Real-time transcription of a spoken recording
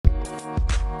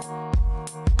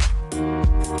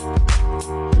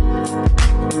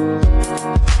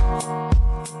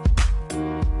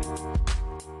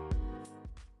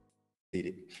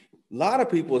lot of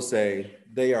people say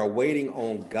they are waiting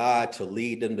on God to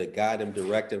lead them, to guide them,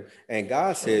 direct them. And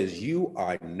God says, you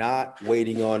are not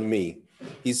waiting on me.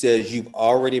 He says, you've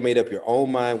already made up your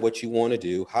own mind what you want to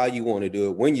do, how you want to do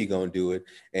it, when you're going to do it.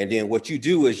 And then what you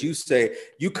do is you say,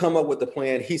 you come up with the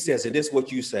plan. He says, and this is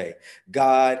what you say: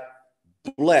 God,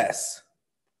 bless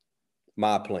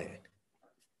my plan.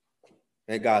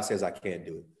 And God says, I can't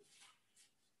do it,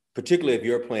 particularly if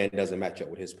your plan doesn't match up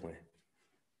with his plan.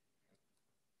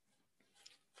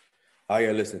 Are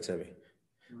you listening to me?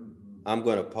 I'm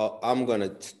gonna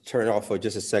turn it off for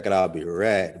just a second. I'll be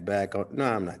right back on. No,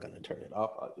 I'm not gonna turn it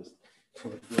off. I'll just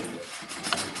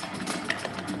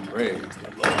praise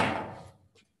the Lord. I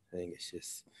think it's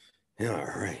just all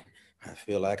right. I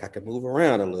feel like I can move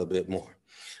around a little bit more.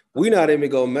 We're not even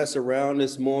gonna mess around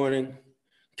this morning.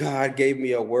 God gave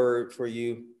me a word for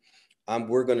you.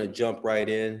 We're gonna jump right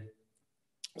in.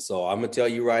 So I'm gonna tell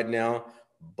you right now,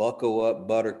 buckle up,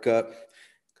 Buttercup.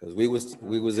 Because we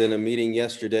was in a meeting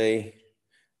yesterday.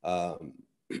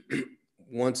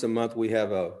 Once a month we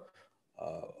have a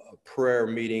prayer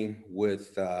meeting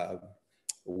with a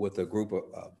group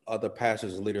of other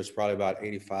pastors and leaders, probably about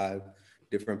 85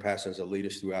 different pastors and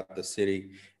leaders throughout the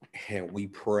city, and we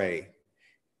pray.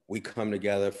 We come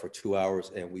together for 2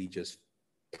 hours and we just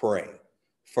pray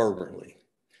fervently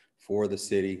for the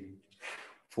city,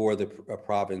 for the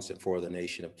province, and for the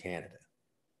nation of Canada.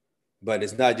 But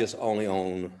it's not just only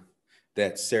on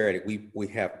that Saturday. We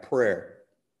have prayer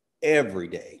every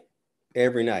day,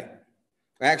 every night.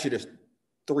 Actually, there's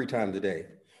 3 times a day.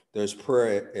 There's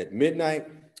prayer at midnight,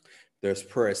 there's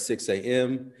prayer at 6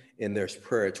 a.m., and there's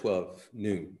prayer at 12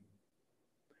 noon.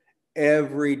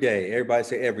 Every day. Everybody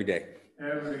say every day.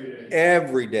 Every day.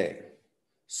 Every day.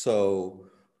 So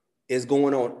it's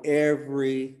going on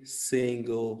every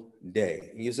single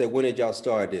day. And you say, when did y'all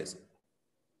start this?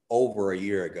 Over a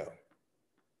year ago.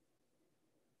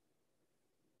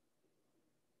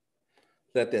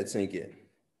 Let that sink in.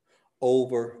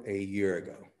 Over a year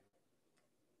ago.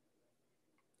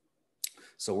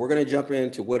 So we're going to jump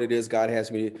into what it is God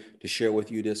has me to share with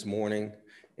you this morning.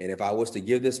 And if I was to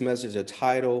give this message a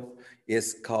title,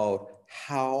 it's called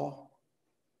How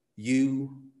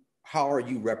Are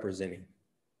You Representing?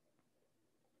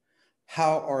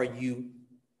 How are you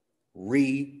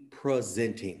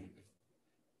representing?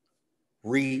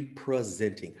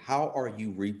 Representing. How are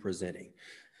you representing?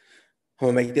 I'm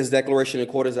going to make this declaration in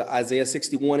accordance to Isaiah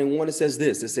 61:1. It says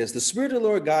this. It says, the Spirit of the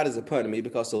Lord God is upon me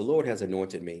because the Lord has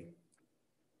anointed me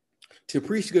to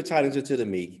preach good tidings unto the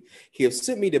meek. He has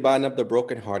sent me to bind up the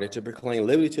brokenhearted, to proclaim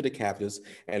liberty to the captives,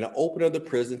 and to open up the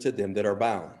prison to them that are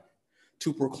bound,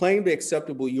 to proclaim the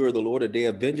acceptable year of the Lord, a day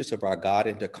of vengeance of our God,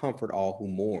 and to comfort all who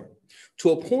mourn, to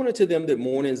appoint unto them that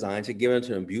mourn in Zion, to give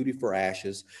unto them beauty for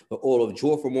ashes, the oil of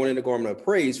joy for mourning, the garment of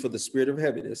praise for the spirit of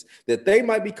heaviness, that they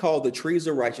might be called the trees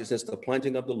of righteousness, the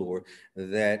planting of the Lord,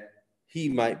 that he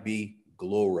might be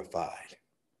glorified.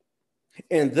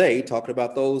 And they, talking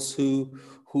about those who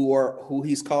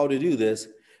he's called to do this,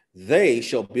 they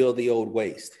shall build the old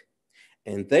waste,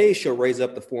 and they shall raise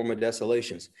up the former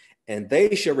desolations, and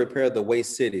they shall repair the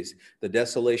waste cities, the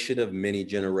desolation of many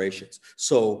generations.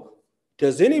 So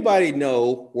does anybody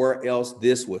know where else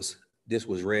this was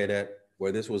read at,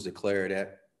 where this was declared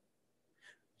at?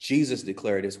 Jesus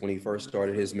declared this when he first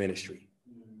started his ministry.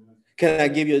 Can I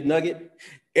give you a nugget?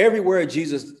 Everywhere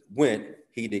Jesus went,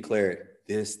 he declared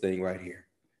this thing right here.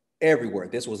 Everywhere.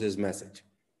 This was his message.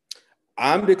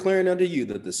 I'm declaring unto you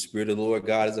that the Spirit of the Lord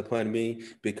God is upon me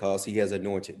because he has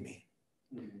anointed me.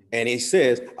 And he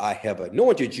says, I have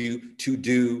anointed you to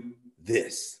do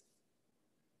this.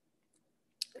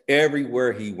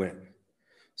 Everywhere he went.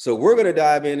 So we're going to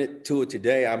dive into it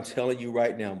today. I'm telling you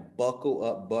right now, buckle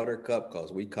up, Buttercup,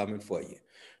 because we're coming for you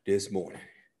this morning.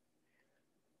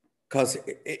 Because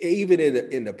even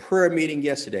in the prayer meeting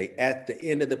yesterday, at the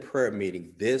end of the prayer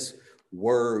meeting, this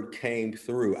word came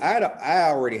through. I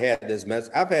already had this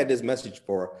message. I've had this message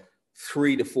for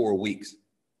 3 to 4 weeks.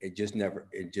 It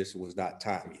just was not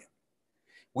time yet.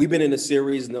 We've been in a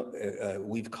series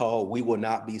we've called We Will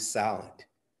Not Be Silent.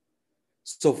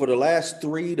 So for the last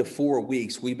 3 to 4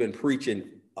 weeks, we've been preaching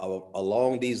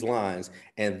along these lines.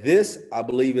 And this, I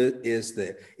believe, is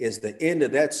the end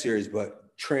of that series,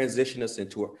 but transition us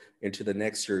into the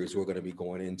next series we're going to be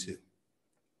going into.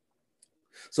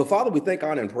 So, Father, we thank,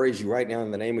 honor, and praise you right now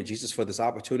in the name of Jesus for this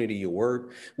opportunity, your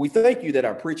word. We thank you that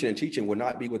our preaching and teaching will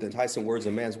not be with enticing words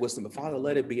of man's wisdom, but Father,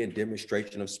 let it be in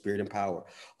demonstration of spirit and power.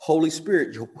 Holy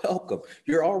Spirit, you're welcome.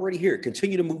 You're already here.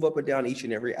 Continue to move up and down each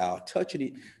and every aisle,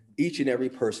 touching each and every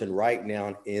person right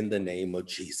now in the name of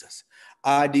Jesus.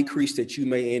 I decrease that you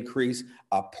may increase.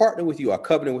 I partner with you, I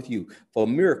covenant with you for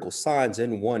miracles, signs,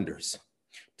 and wonders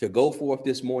to go forth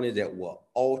this morning that will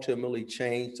ultimately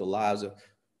change the lives of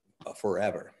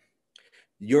forever.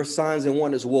 Your signs and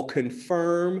wonders will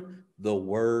confirm the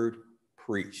word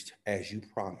preached as you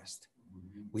promised.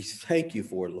 We thank you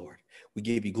for it, Lord. We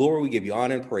give you glory, we give you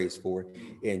honor and praise for it.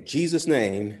 In Jesus'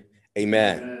 name,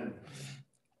 amen. Amen.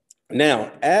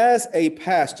 Now, as a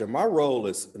pastor, my role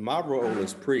is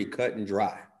pretty cut and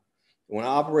dry. When I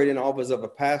operate in the office of a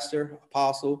pastor,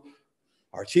 apostle,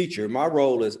 or teacher, my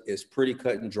role is pretty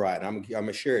cut and dry. And I'm going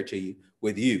to share it to you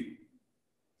with you.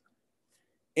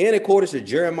 In accordance to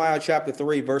Jeremiah chapter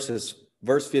 3, verse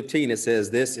 15, it says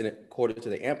this, in according to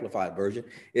the Amplified version,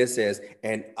 it says,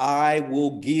 and I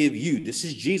will give you, this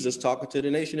is Jesus talking to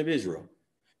the nation of Israel.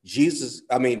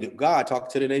 God talking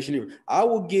to the nation of Israel. I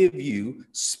will give you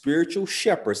spiritual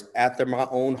shepherds after my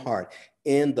own heart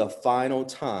in the final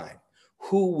time,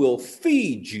 who will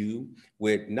feed you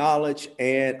with knowledge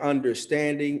and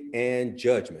understanding and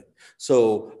judgment.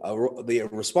 So the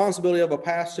responsibility of a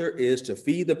pastor is to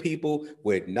feed the people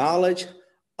with knowledge,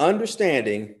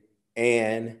 understanding,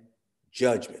 and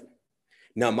judgment.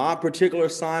 Now, my particular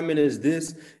assignment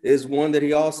is one that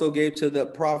he also gave to the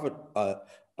prophet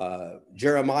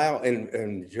Jeremiah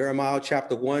in Jeremiah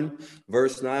chapter 1,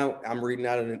 verse 9. I'm reading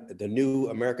out of the New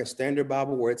American Standard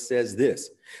Bible, where it says this: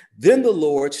 then the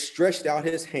Lord stretched out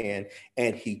his hand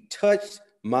and he touched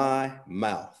my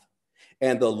mouth.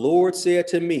 And the Lord said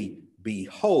to me,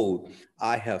 behold,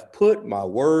 I have put my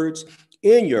words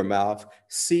in your mouth.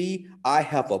 See, I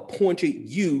have appointed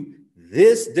you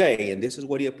this day, and this is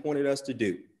what he appointed us to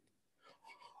do,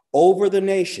 over the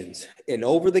nations and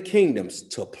over the kingdoms,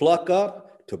 to pluck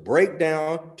up, to break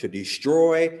down, to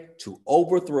destroy, to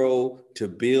overthrow, to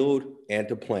build, and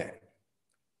to plant.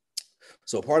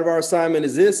 So part of our assignment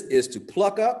is to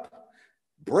pluck up,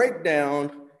 break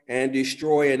down, and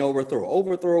destroy and overthrow.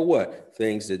 Overthrow what?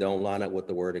 Things that don't line up with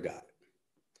the word of God.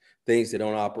 Things that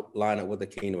don't line up with the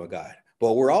kingdom of God.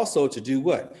 But we're also to do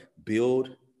what?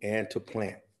 Build and to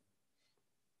plant.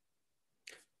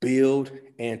 Build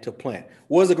and to plant.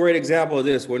 What's a great example of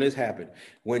this when this happened?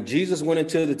 When Jesus went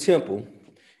into the temple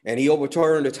and he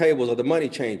overturned the tables of the money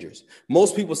changers.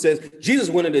 Most people say Jesus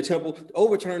went into the temple,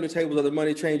 overturned the tables of the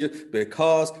money changers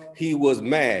because he was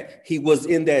mad. He was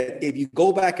in that, if you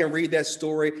go back and read that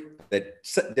story, that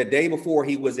the day before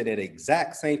he was in an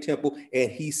exact same temple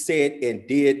and he said and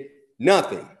did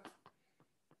nothing.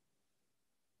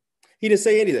 He didn't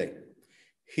say anything.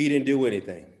 He didn't do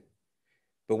anything.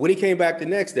 But when he came back the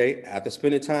next day, after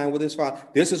spending time with his father,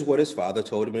 this is what his father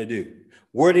told him to do.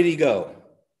 Where did he go?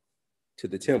 To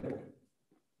the temple.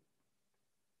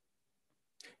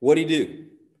 What did he do?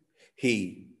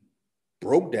 He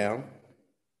broke down,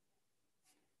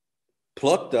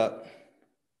 plucked up,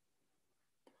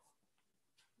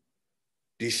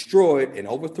 destroyed, and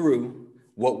overthrew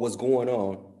what was going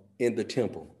on in the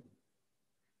temple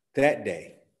that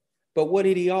day. But what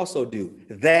did he also do?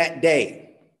 That day,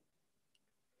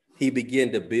 he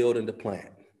began to build and to plant.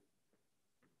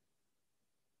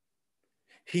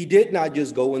 He did not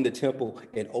just go in the temple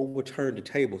and overturn the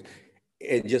tables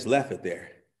and just left it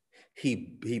there. He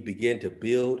began to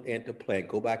build and to plant.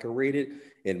 Go back and read it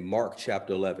in Mark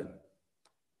chapter 11.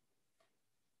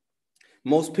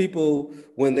 Most people,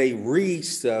 when they read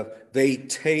stuff, they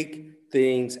take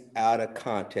things out of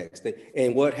context.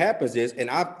 And what happens is, and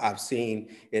I've seen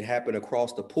it happen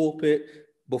across the pulpit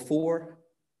before,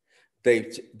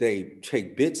 they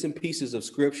take bits and pieces of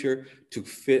scripture to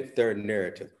fit their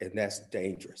narrative, and that's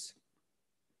dangerous.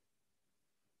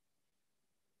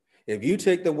 If you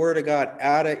take the word of God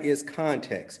out of its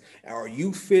context, or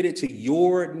you fit it to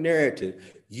your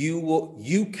narrative,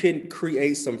 you can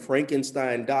create some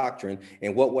Frankenstein doctrine,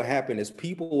 and what will happen is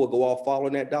people will go off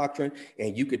following that doctrine,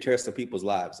 and you could tear some people's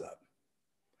lives up.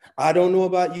 I don't know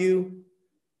about you.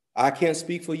 I can't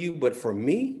speak for you, but for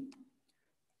me,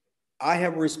 I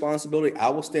have a responsibility. I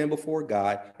will stand before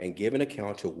God and give an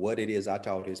account to what it is I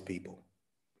taught his people.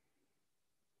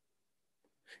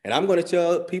 And I'm going to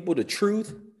tell people the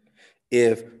truth.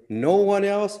 If no one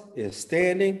else is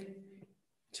standing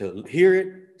to hear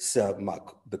it, except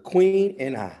the queen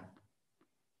and I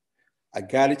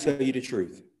got to tell you the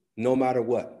truth, no matter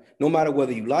what. No matter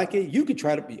whether you like it, you can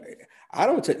try to be. I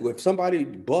don't take, if somebody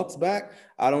bucks back,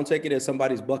 I don't take it as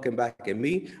somebody's bucking back at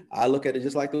me. I look at it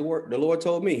just like the Lord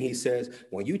told me. He says,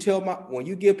 when you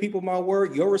give people my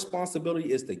word, your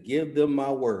responsibility is to give them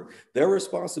my word. Their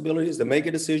responsibility is to make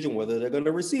a decision whether they're going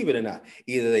to receive it or not.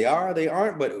 Either they are or they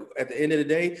aren't, but at the end of the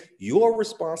day, your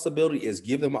responsibility is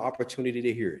give them an opportunity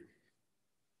to hear it.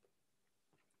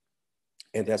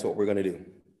 And that's what we're going to do.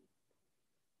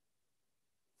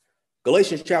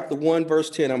 Galatians chapter 1, verse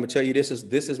 10. I'm going to tell you this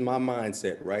is my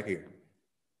mindset right here.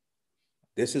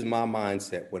 This is my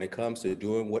mindset when it comes to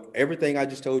doing everything I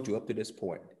just told you up to this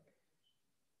point.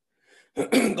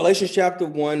 Galatians chapter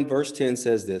 1, verse 10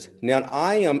 says this. Now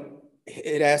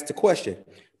it asks the question,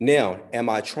 now, am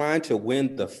I trying to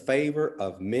win the favor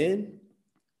of men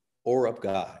or of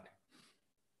God?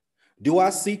 Do I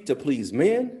seek to please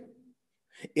men?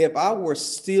 If I were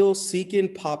still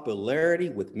seeking popularity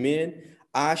with men,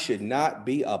 I should not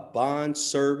be a bond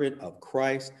servant of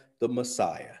Christ, the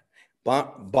Messiah.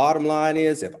 Bottom line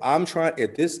is, if I was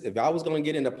going to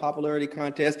get in a popularity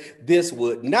contest, this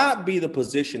would not be the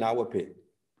position I would pick.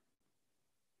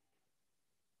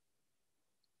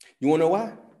 You want to know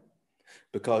why?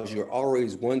 Because you're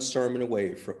always one sermon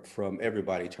away from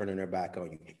everybody turning their back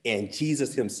on you. And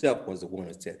Jesus himself was the one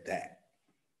who said that.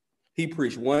 He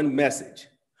preached one message,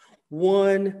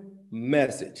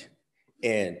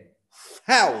 and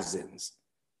thousands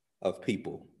of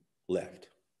people left.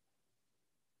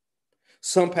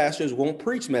 Some pastors won't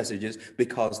preach messages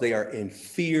because they are in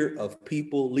fear of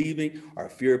people leaving or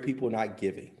fear of people not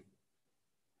giving.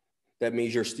 That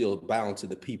means you're still bound to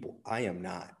the people. I am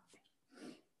not.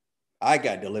 I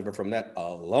got delivered from that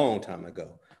a long time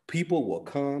ago. People will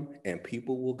come and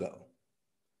people will go.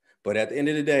 But at the end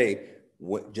of the day,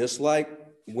 just like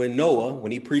when Noah,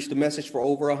 when he preached the message for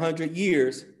over 100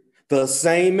 years, the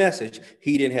same message,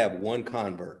 he didn't have one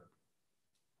convert.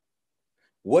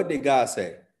 What did God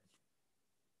say?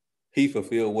 He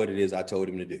fulfilled what it is I told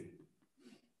him to do.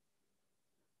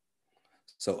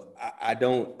 So I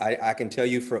can tell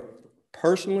you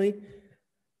personally,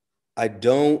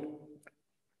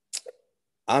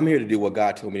 I'm here to do what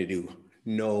God told me to do,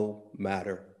 no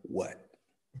matter what.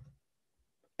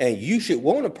 And you should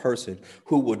want a person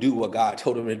who will do what God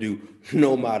told him to do,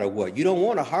 no matter what. You don't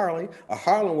want a hireling. A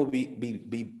hireling will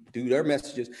do their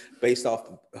messages based off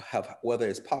of whether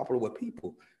it's popular with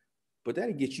people, but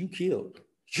that'll get you killed.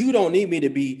 You don't need me to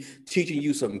be teaching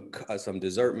you some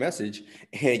dessert message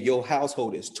and your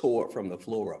household is tore from the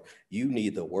floor up. You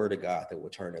need the word of God that will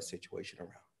turn that situation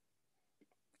around.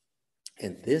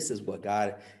 And this is what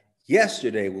God,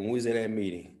 yesterday when we was in that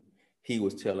meeting, he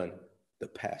was telling the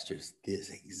pastors this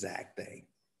exact thing.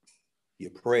 You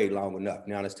prayed long enough.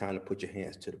 Now it's time to put your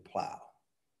hands to the plow.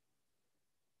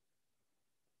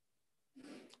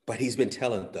 But he's been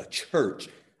telling the church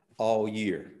all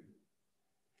year,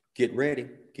 get ready,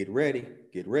 get ready,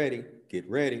 get ready, get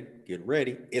ready, get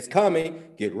ready. It's coming,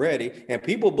 get ready. And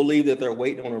people believe that they're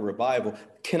waiting on a revival.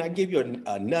 Can I give you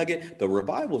a nugget? The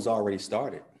revival's already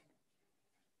started.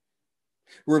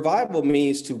 Revival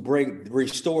means to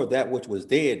restore that which was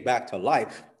dead back to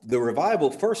life. The revival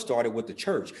first started with the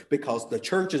church because the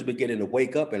church is beginning to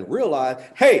wake up and realize,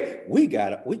 hey, we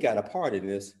got a part in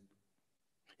this.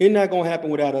 It's not going to happen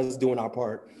without us doing our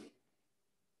part.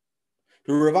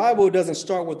 The revival doesn't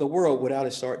start with the world without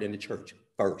it starting in the church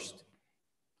first.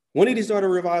 When did he start a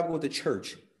revival with the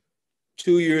church?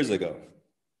 2 years ago.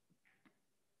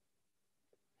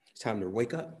 It's time to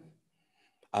wake up.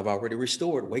 I've already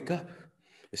restored. Wake up.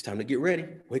 It's time to get ready.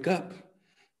 Wake up.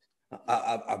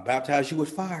 I baptized you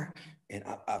with fire and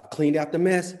I've cleaned out the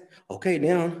mess. Okay,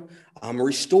 now I'm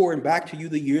restoring back to you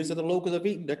the years of the locusts have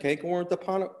eaten, the cankerworms, the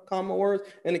common worms,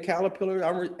 and the caterpillar.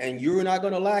 And you're not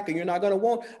going to lack and you're not going to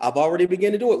want. I've already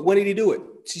begun to do it. When did he do it?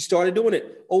 He started doing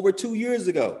it over 2 years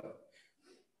ago.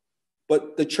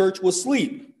 But the church was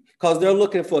asleep because they're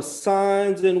looking for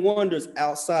signs and wonders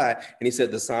outside. And he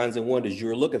said the signs and wonders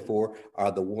you're looking for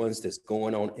are the ones that's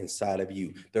going on inside of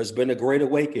you. There's been a great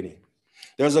awakening.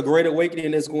 There's a great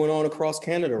awakening that's going on across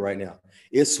Canada right now.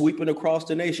 It's sweeping across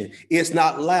the nation. It's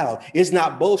not loud. It's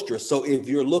not boisterous. So if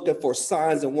you're looking for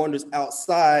signs and wonders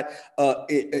outside,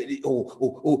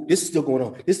 this is still going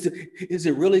on. Is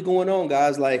it really going on,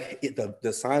 guys? Like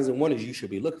the signs and wonders you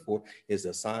should be looking for is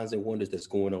the signs and wonders that's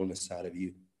going on inside of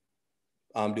you.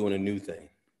 I'm doing a new thing.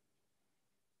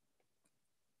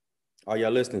 Are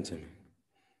y'all listening to me?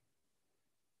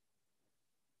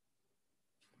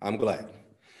 I'm glad.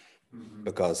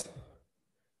 Because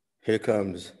here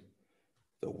comes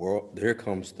the world. Here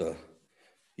comes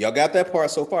y'all got that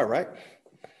part so far, right?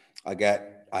 I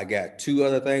got two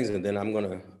other things, and then I'm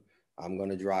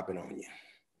gonna drop it on you.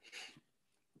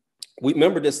 We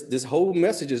remember this whole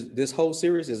this whole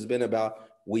series has been about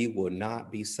we will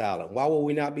not be silent. Why will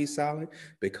we not be silent?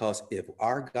 Because if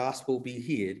our gospel be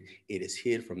hid, it is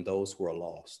hid from those who are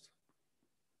lost.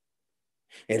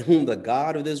 And whom the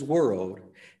God of this world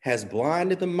has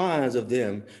blinded the minds of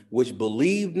them which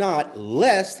believe not,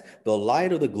 lest the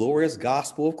light of the glorious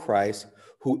gospel of Christ,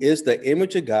 who is the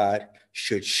image of God,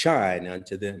 should shine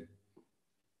unto them.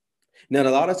 Now, a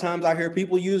lot of times I hear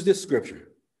people use this scripture,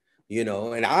 you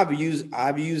know, and I've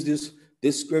used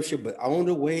this scripture, but on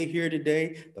the way here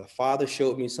today, the Father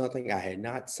showed me something I had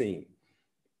not seen.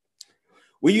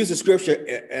 We use the scripture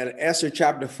in Esther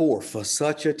chapter 4, for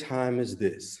such a time as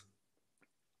this.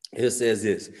 It says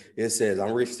this. It says,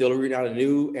 I'm still reading out a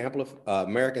new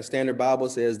American Standard Bible.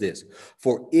 Says this: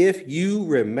 for if you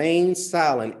remain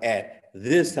silent at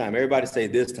this time, everybody say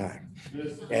this time.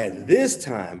 At this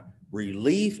time,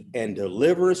 relief and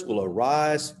deliverance will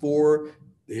arise for.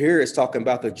 Here it's talking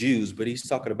about the Jews, but he's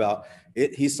talking about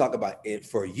it. He's talking about it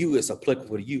for you. It's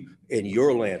applicable to you in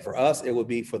your land. For us, it would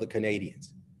be for the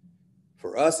Canadians.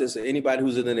 For us, it's anybody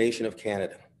who's in the nation of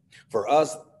Canada. For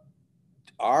us,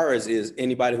 ours is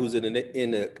anybody who's in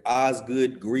the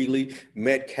Osgood, Greeley,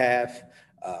 Metcalf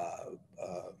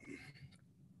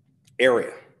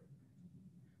area.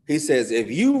 He says, if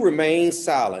you remain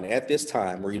silent at this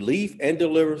time, relief and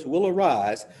deliverance will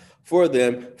arise for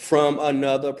them from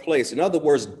another place. In other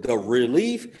words, the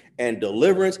relief and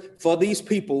deliverance for these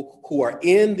people who are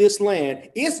in this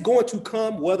land, it's going to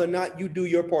come whether or not you do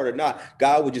your part or not.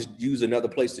 God will just use another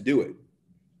place to do it.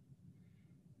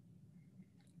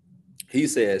 He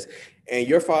says, and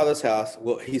your father's house,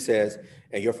 well, he says,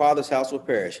 and your father's house will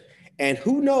perish. And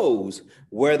who knows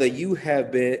whether you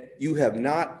have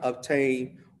not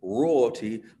obtained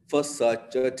royalty for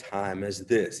such a time as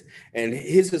this. And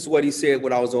this is what he said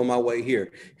when I was on my way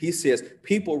here. He says,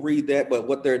 people read that, but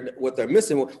what they're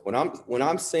missing, when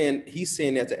I'm saying, he's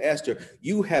saying that to Esther,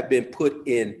 you have been put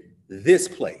in this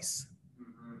place.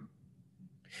 Mm-hmm.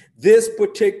 This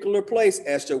particular place,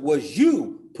 Esther, was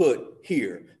you put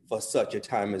here for such a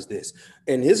time as this.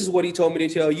 And this is what he told me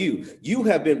to tell you. You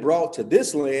have been brought to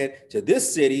this land, to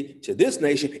this city, to this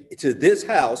nation, to this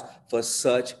house for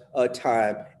such a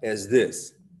time as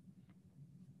this.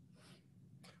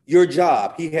 Your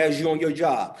job, he has you on your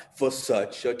job for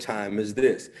such a time as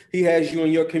this. He has you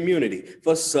in your community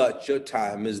for such a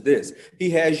time as this. He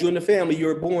has you in the family you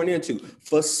were born into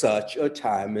for such a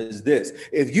time as this.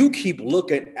 If you keep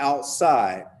looking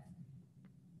outside,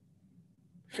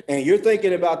 and you're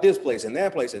thinking about this place and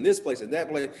that place and this place and that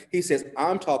place, he says,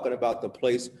 I'm talking about the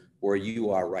place where you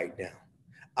are right now.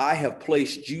 I have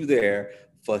placed you there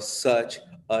for such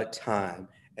a time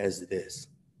as this.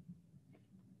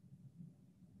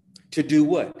 To do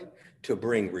what? To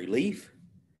bring relief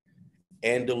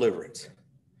and deliverance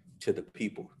to the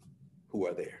people who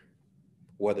are there.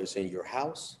 Whether it's in your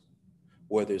house,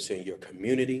 whether it's in your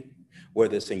community,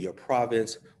 whether it's in your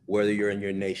province, whether you're in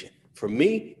your nation. For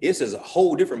me, this is a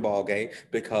whole different ball game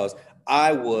because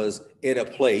I was in a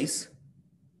place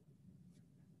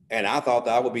and I thought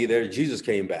that I would be there. Jesus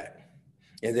came back.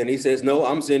 And then he says, no,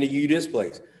 I'm sending you this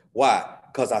place. Why?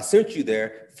 Because I sent you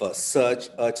there for such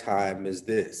a time as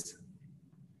this.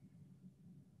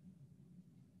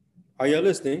 Are you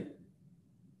listening?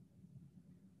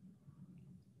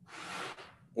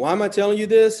 Why am I telling you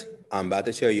this? I'm about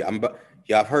to tell you. Y'all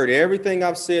have heard everything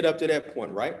I've said up to that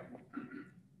point, right?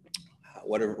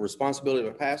 What a responsibility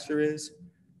of a pastor is,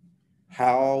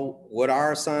 what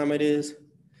our assignment is,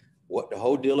 what the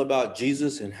whole deal about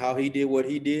Jesus and how he did what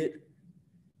he did.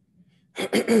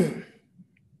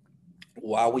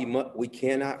 Why we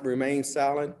cannot remain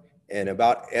silent, and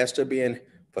about Esther being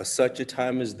for such a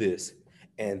time as this.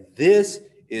 And this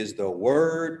is the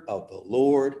word of the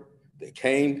Lord that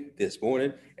came this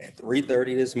morning at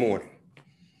 3:30 this morning.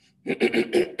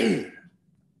 This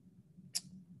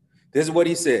is what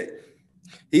he said.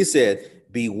 He said,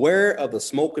 beware of the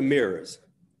smoke and mirrors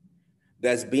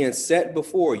that's being set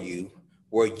before you,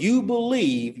 where you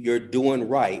believe you're doing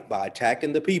right by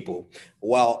attacking the people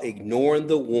while ignoring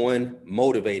the one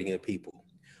motivating the people.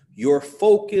 Your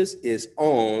focus is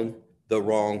on the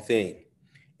wrong thing,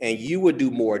 and you would do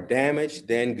more damage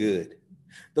than good.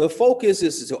 The focus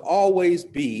is to always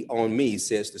be on me,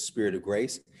 says the Spirit of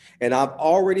grace. And I've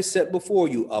already set before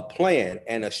you a plan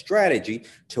and a strategy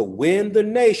to win the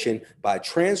nation by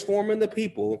transforming the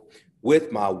people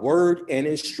with my word and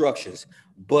instructions.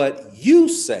 But you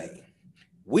say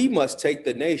we must take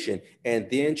the nation and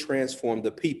then transform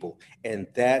the people. And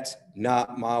that's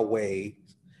not my way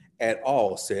at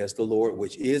all, says the Lord,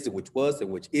 which is, which was, and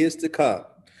which is to come.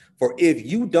 For if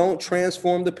you don't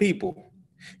transform the people,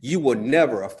 you will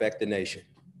never affect the nation.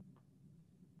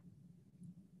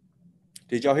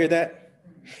 Did y'all hear that?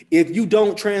 If you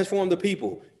don't transform the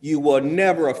people, you will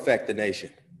never affect the nation.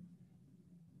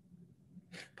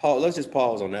 Paul, let's just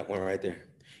pause on that one right there.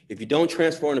 If you don't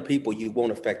transform the people, you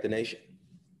won't affect the nation.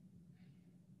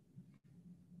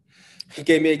 He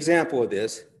gave me an example of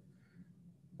this.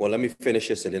 Well, let me finish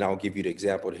this and then I'll give you the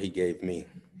example that he gave me.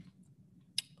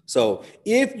 So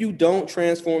if you don't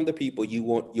transform the people,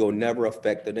 you'll never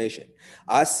affect the nation.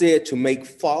 I said to make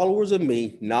followers of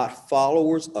me, not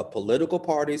followers of political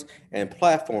parties and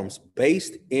platforms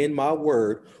based in my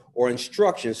word or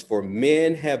instructions, for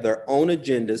men have their own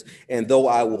agendas. And though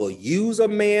I will use a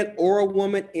man or a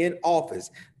woman in office,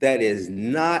 that is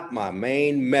not my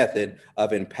main method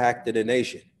of impacting the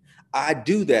nation. I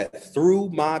do that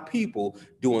through my people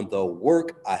doing the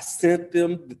work I sent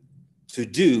them to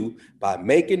do by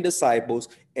making disciples,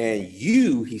 and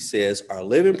you, he says, are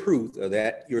living proof of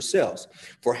that yourselves.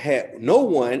 For had no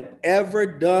one ever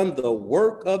done the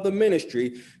work of the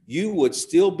ministry, you would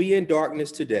still be in darkness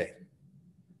today.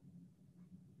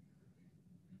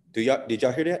 Did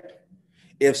y'all hear that?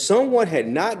 If someone had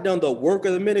not done the work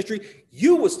of the ministry,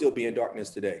 you would still be in darkness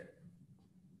today.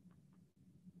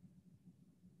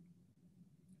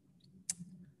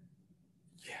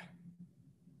 Yeah.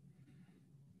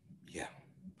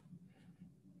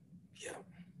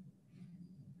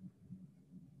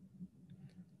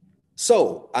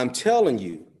 So I'm telling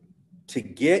you to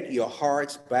get your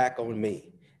hearts back on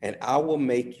me, and I will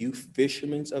make you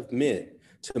fishermen of men,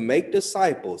 to make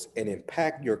disciples and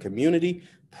impact your community,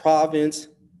 province,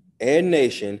 and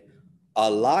nation a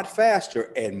lot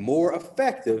faster and more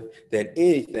effective than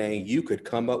anything you could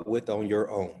come up with on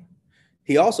your own.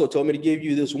 He also told me to give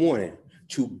you this warning,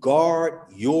 to guard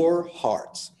your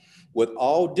hearts with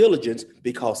all diligence,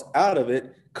 because out of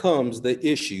it comes the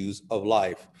issues of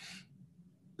life.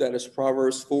 That is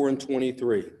Proverbs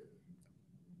 4:23.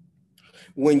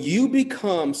 When you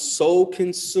become so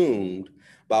consumed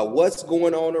by what's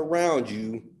going on around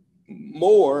you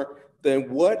more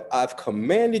than what I've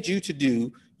commanded you to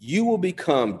do, you will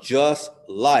become just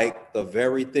like the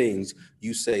very things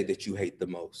you say that you hate the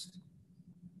most.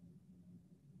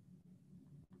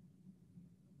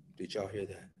 Did y'all hear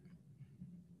that?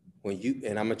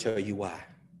 And I'm gonna tell you why.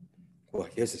 Well,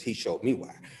 he showed me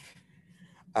why.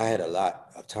 I had a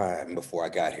lot of time before I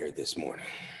got here this morning.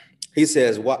 He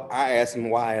says, I asked him,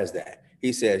 why is that?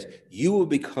 He says, you will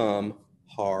become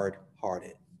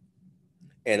hard-hearted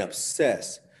and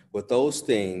obsessed with those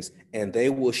things, and they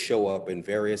will show up in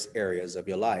various areas of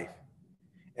your life.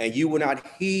 And you will not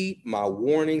heed my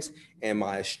warnings and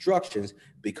my instructions,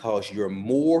 because you're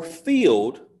more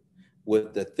filled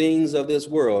with the things of this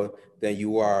world than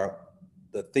you are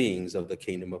the things of the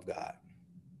kingdom of God.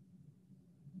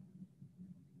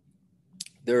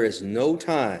 There is no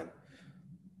time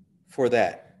for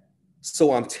that.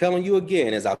 So I'm telling you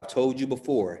again, as I've told you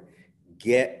before,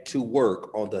 get to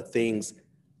work on the things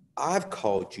I've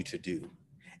called you to do,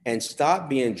 and stop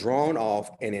being drawn off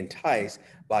and enticed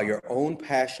by your own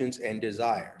passions and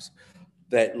desires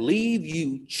that leave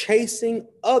you chasing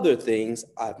other things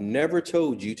I've never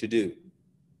told you to do.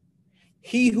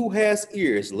 He who has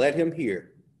ears, let him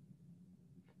hear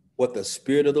what the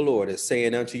Spirit of the Lord is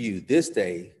saying unto you this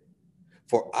day,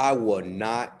 for I will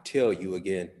not tell you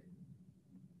again.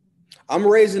 I'm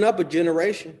raising up a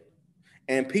generation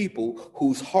and people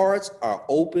whose hearts are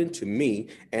open to me,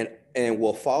 and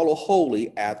will follow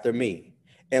wholly after me,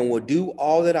 and will do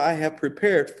all that I have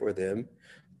prepared for them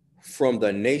from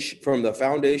the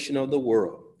foundation of the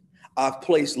world. I've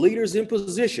placed leaders in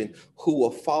position who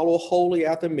will follow wholly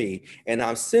after me, and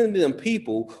I'm sending them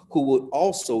people who will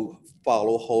also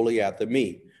follow wholly after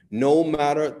me, no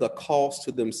matter the cost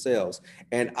to themselves.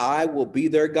 And I will be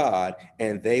their God,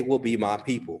 and they will be my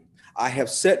people. I have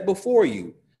set before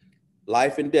you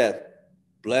life and death,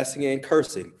 blessing and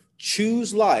cursing.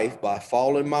 Choose life by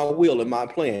following my will and my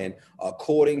plan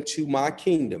according to my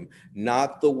kingdom,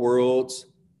 not the world's,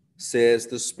 says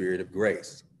the Spirit of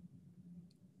grace.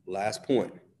 Last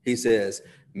point. He says,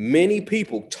 many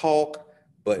people talk,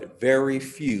 but very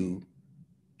few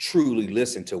truly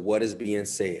listen to what is being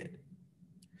said.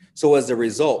 So as a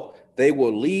result, they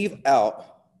will leave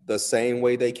out the same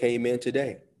way they came in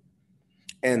today.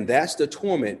 And that's the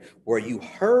torment, where you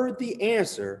heard the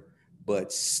answer,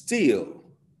 but still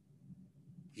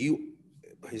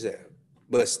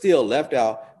left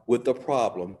out with the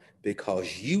problem,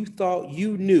 because you thought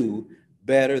you knew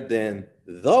better than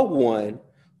the one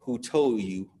who told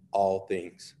you all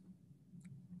things.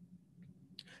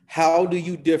 How do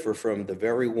you differ from the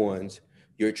very ones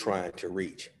you're trying to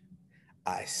reach?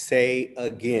 I say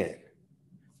again,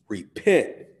 repent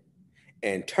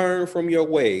and turn from your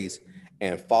ways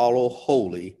and follow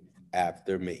wholly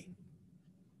after me.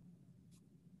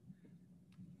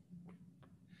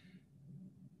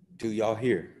 Do y'all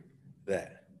hear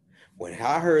that? When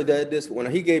I heard that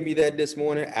when he gave me that this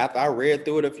morning, after I read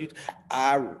through it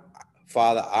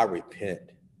Father, I repent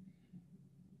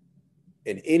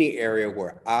in any area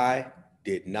where I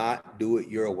did not do it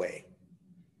your way.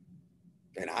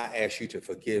 and I ask you to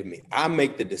forgive me. I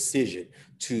make the decision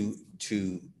to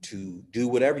do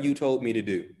whatever you told me to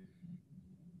do.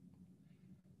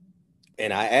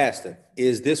 And I asked him,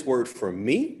 is this word for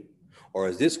me or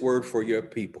is this word for your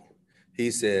people?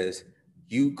 He says,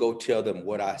 you go tell them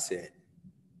what I said.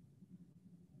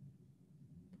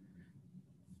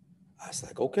 I was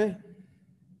like, okay.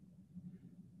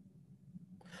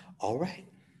 All right.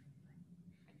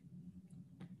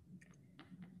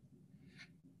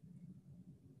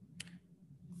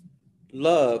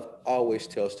 Love always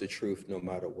tells the truth no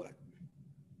matter what.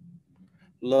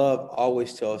 Love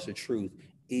always tells the truth,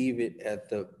 even at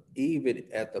the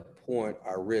point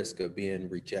or risk of being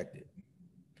rejected.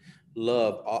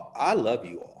 I love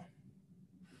you all.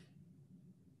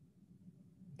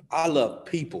 I love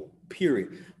people,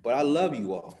 period. But I love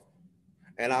you all.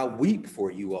 And I weep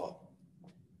for you all.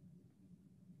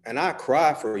 And I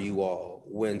cry for you all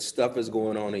when stuff is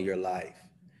going on in your life.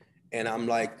 And I'm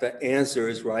like, the answer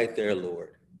is right there,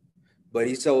 Lord. But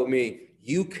he told me,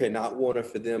 you cannot want it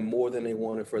for them more than they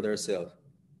want it for themselves.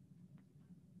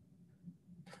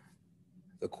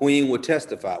 The queen would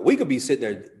testify. We could be sitting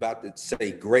there about to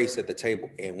say grace at the table,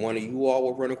 and one of you all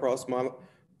will run across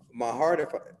my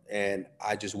heart, and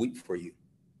I just weep for you.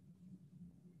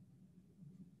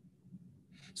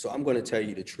 So I'm going to tell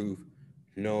you the truth,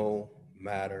 no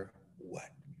matter what.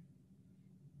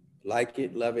 Like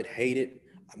it, love it, hate it,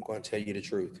 I'm going to tell you the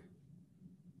truth.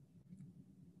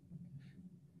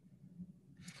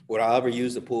 Would I ever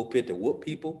use the pulpit to whoop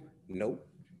people? Nope.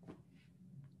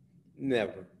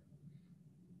 Never.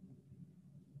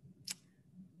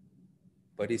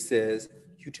 But he says,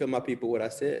 you tell my people what I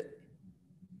said.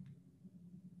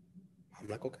 I'm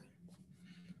like, okay.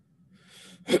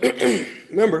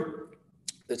 Remember,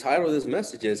 the title of this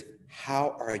message is,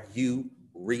 how are you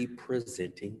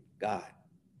representing God?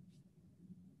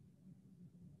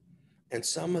 And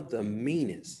some of the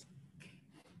meanest,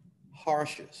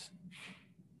 harshest,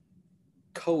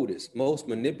 coldest, most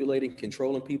manipulating,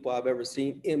 controlling people I've ever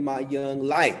seen in my young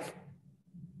life,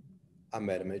 I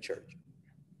met them at church.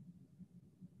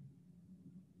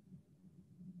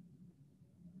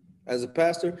 As a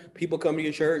pastor, people come to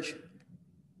your church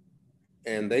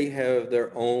and they have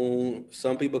their own,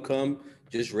 some people come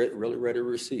just really ready to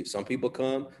receive. Some people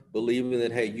come believing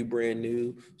that, hey, you brand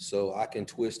new, so I can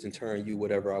twist and turn you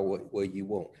whatever way you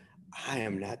want. I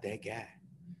am not that guy.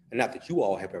 And not that you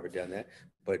all have ever done that,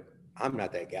 but I'm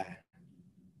not that guy.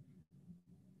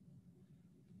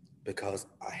 Because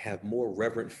I have more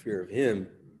reverent fear of him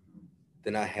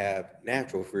than I have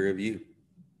natural fear of you.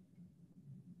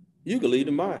 You can lead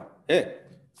them mine. Hey,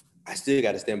 I still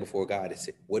got to stand before God and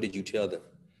say, what did you tell them?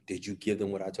 Did you give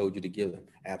them what I told you to give them?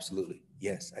 Absolutely.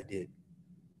 Yes, I did.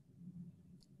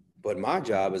 But my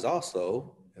job is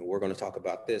also, and we're going to talk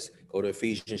about this, go to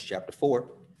Ephesians chapter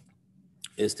 4,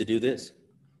 is to do this.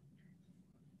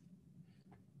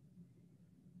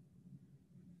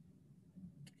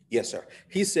 Yes, sir.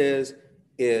 He says,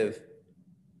 if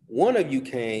one of you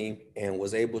came and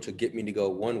was able to get me to go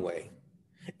one way,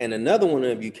 and another one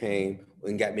of you came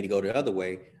and got me to go the other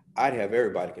way, I'd have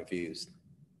everybody confused.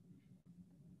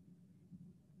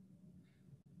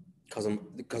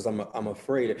 Because I'm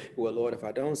afraid, well, Lord, if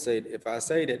I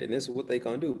say that, then this is what they're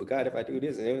gonna do. But God, if I do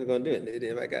this, they're gonna do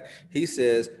it. He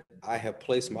says, I have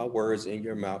placed my words in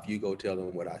your mouth. You go tell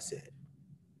them what I said.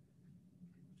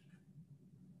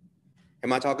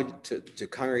 Am I talking to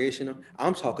congregation?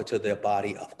 I'm talking to the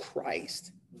body of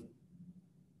Christ.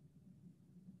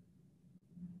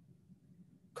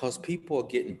 Because people are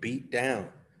getting beat down.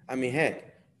 I mean, heck,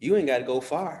 you ain't got to go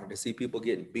far to see people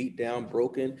getting beat down,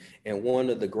 broken. And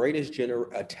one of the greatest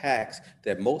attacks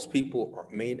that most people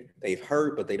they've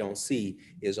heard, but they don't see,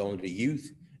 is on the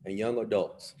youth and young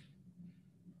adults.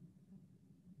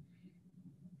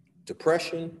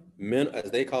 Depression,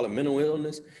 as they call it, mental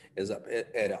illness, is up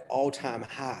at an all-time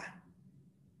high.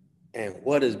 And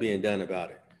what is being done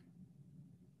about it?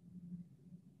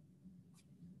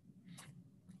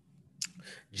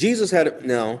 Jesus had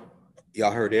now,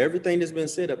 y'all heard everything that's been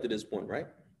said up to this point, right?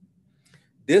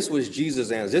 This was Jesus'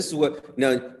 answer. This is what,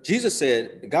 now Jesus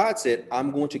said, God said,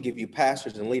 I'm going to give you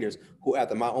pastors and leaders who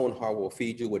after my own heart will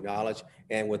feed you with knowledge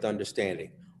and with understanding.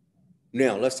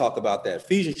 Now, let's talk about that.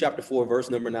 Ephesians chapter 4, verse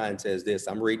number 9 says this.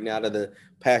 I'm reading out of the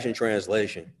Passion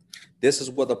Translation. This is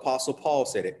what the Apostle Paul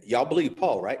said it. Y'all believe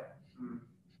Paul, right?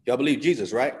 Y'all believe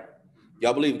Jesus, right?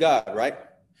 Y'all believe God, right?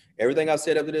 Everything I've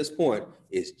said up to this point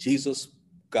is Jesus,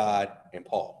 God, and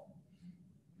Paul.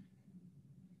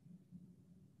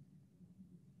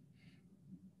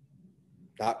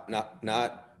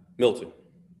 Not Milton.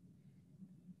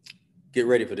 Get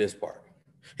ready for this part.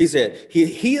 He said,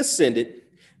 he ascended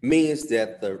means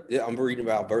that I'm reading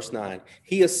about verse 9.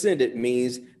 He ascended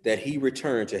means that he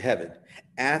returned to heaven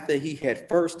after he had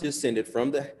first descended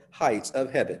from the heights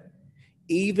of heaven,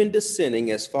 even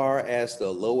descending as far as the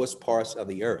lowest parts of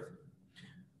the earth.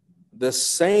 The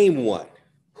same one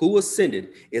who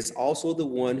ascended is also the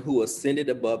one who ascended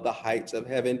above the heights of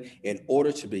heaven in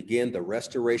order to begin the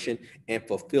restoration and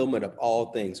fulfillment of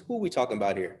all things. Who are we talking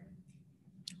about here?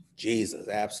 Jesus,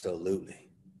 absolutely.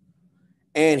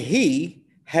 And he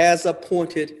has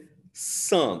appointed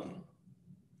some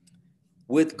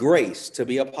with grace to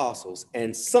be apostles,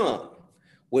 and some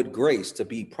with grace to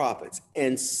be prophets,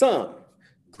 and some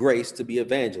grace to be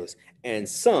evangelists, and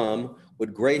some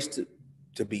with grace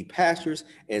to be pastors,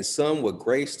 and some with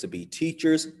grace to be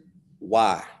teachers.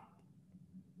 Why?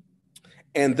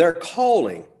 And their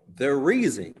calling, their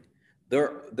reason,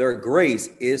 their grace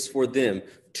is for them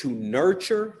to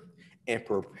nurture and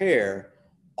prepare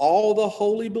all the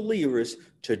holy believers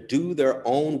to do their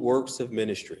own works of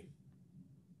ministry.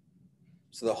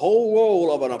 So the whole role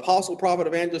of an apostle, prophet,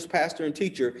 evangelist, pastor, and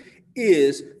teacher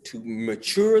is to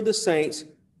mature the saints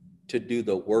to do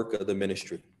the work of the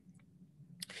ministry.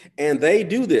 And they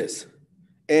do this.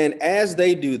 And as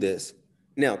they do this,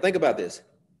 now think about this.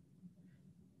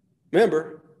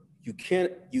 Remember, you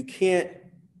can't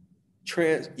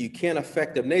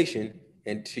affect a nation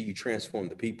until you transform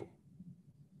the people.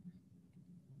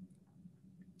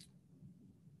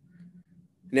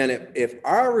 Now, if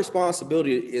our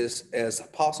responsibility is as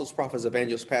apostles, prophets,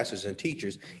 evangelists, pastors, and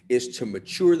teachers is to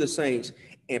mature the saints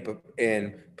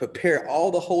and prepare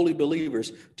all the holy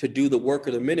believers to do the work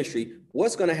of the ministry,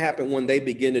 what's going to happen when they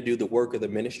begin to do the work of the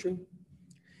ministry?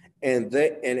 And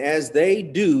as they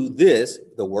do this,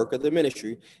 the work of the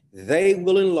ministry, they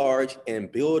will enlarge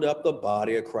and build up the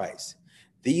body of Christ.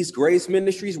 These grace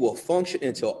ministries will function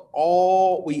until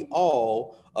we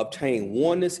all obtain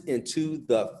oneness into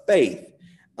the faith,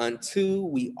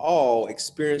 until we all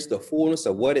experience the fullness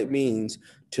of what it means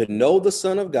to know the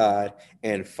Son of God,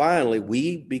 and finally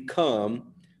we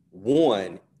become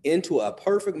one into a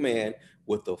perfect man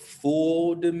with the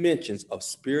full dimensions of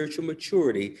spiritual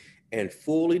maturity and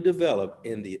fully developed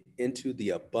into the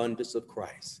abundance of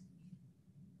Christ.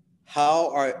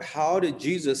 How did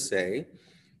Jesus say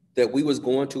that we was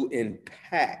going to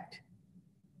impact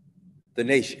the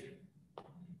nation?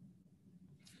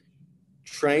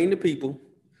 Train the people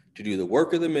to do the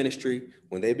work of the ministry.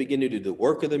 When they begin to do the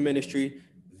work of the ministry,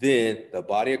 then the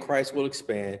body of Christ will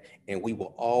expand and we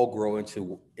will all grow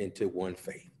into one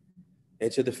faith,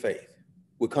 into the faith.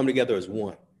 We'll come together as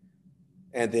one.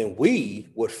 And then we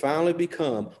would finally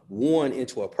become one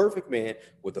into a perfect man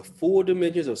with the full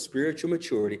dimensions of spiritual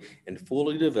maturity and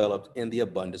fully developed in the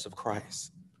abundance of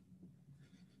Christ.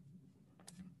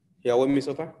 Y'all with me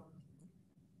so far?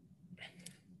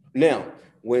 Now,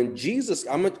 when Jesus,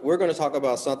 we're going to talk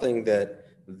about something that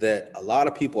a lot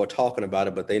of people are talking about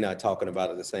it, but they're not talking about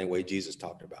it the same way Jesus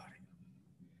talked about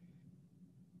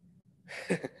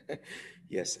it.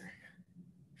 Yes, sir.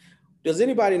 Does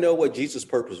anybody know what Jesus'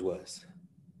 purpose was?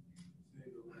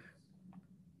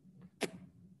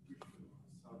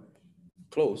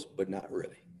 Close, but not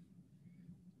really.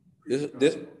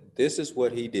 This is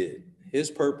what he did. His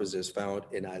purpose is found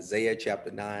in Isaiah chapter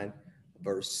 9,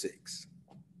 verse 6.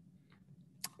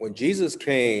 When Jesus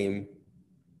came,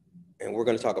 and we're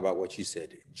going to talk about what you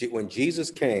said. When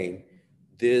Jesus came,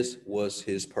 this was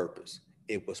his purpose.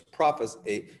 It was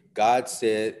prophecy. God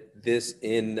said this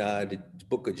in the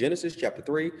book of Genesis, chapter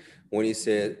 3, when he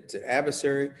said to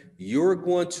adversary, you're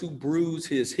going to bruise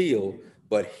his heel,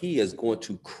 but he is going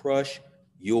to crush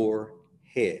your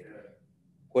head.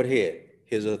 What head?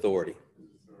 His authority.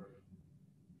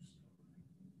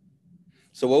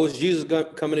 So what was Jesus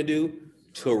coming to do?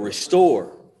 To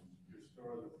restore.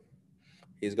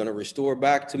 He's going to restore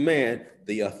back to man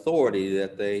the authority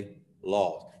that they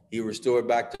lost. He restored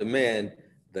back to man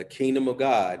the kingdom of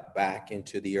God back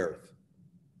into the earth.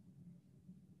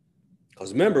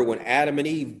 Because remember, when Adam and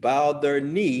Eve bowed their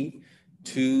knee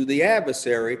to the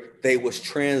adversary, they was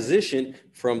transitioned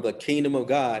from the kingdom of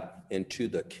God into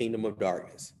the kingdom of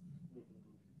darkness.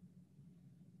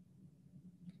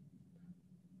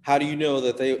 How do you know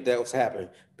that was happening?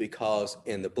 Because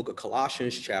in the book of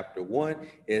Colossians chapter 1,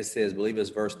 it says, I believe it's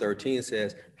verse 13,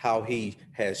 says how he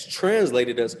has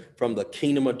translated us from the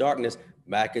kingdom of darkness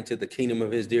back into the kingdom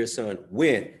of his dear son.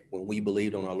 When we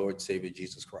believed on our Lord and Savior,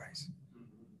 Jesus Christ.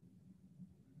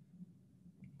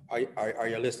 Are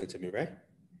y'all listening to me, right?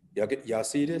 Y'all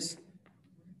see this?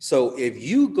 So if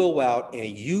you go out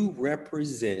and you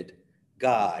represent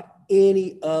God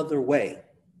any other way,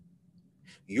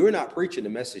 you're not preaching the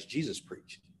message Jesus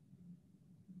preached.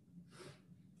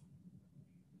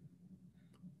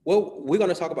 Well, we're going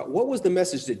to talk about what was the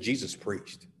message that Jesus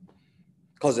preached.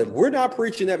 Because if we're not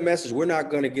preaching that message, we're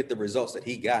not going to get the results that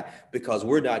he got because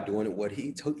we're not doing what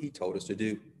he told us to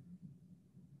do.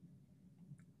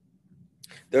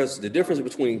 There's the difference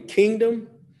between kingdom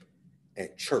and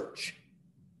church.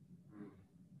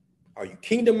 Are you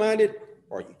kingdom-minded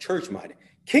or are you church-minded?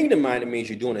 Kingdom-minded means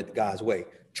you're doing it God's way.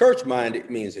 Church-minded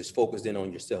means it's focused in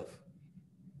on yourself.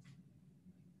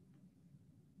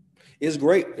 It's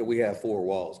great that we have four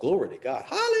walls. Glory to God.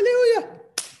 Hallelujah.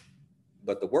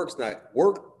 But the work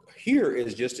here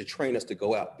is just to train us to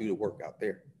go out, do the work out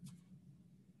there.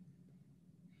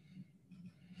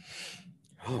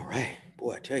 All right.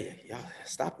 Boy, I tell you, y'all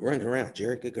stop running around,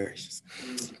 Jerry. Good gracious.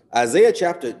 Isaiah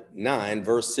chapter 9,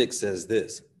 verse 6 says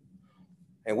this.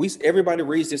 And everybody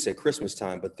reads this at Christmas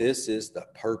time, but this is the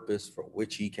purpose for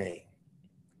which he came.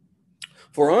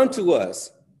 For unto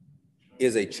us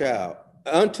a child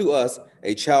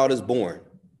is born,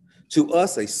 to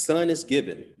us a son is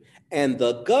given, and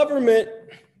the government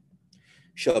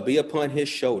shall be upon his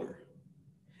shoulder,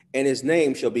 and his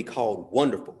name shall be called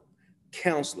Wonderful,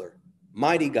 Counselor,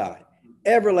 Mighty God,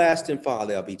 Everlasting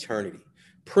Father of eternity,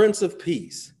 Prince of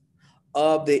Peace.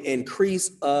 Of the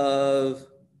increase of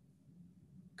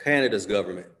Canada's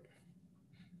government,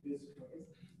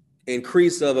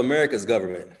 increase of America's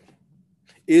government,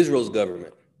 Israel's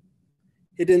government.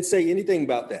 It didn't say anything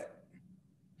about that.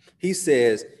 He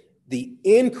says the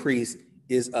increase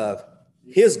is of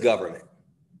his government,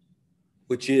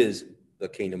 which is the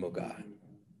kingdom of God.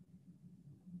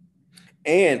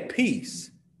 And peace,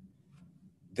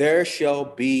 there shall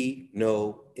be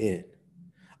no end,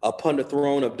 upon the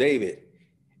throne of David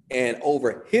and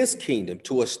over his kingdom,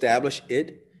 to establish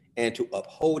it and to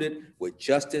uphold it with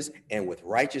justice and with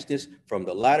righteousness from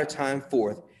the latter time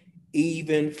forth,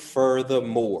 even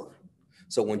furthermore.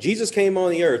 So when Jesus came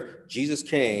on the earth, Jesus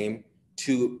came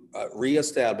to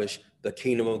reestablish the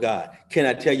kingdom of God. Can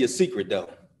I tell you a secret though?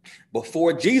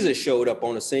 Before Jesus showed up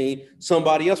on the scene,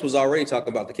 somebody else was already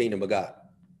talking about the kingdom of God.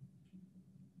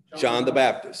 John the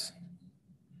Baptist.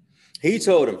 He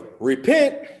told him,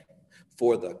 repent,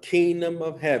 for the kingdom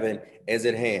of heaven is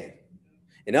at hand.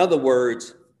 In other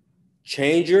words,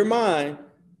 change your mind,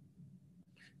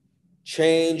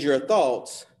 change your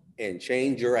thoughts, and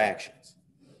change your actions.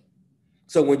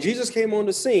 So when Jesus came on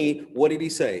the scene, what did he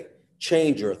say?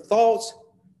 Change your thoughts,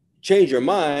 change your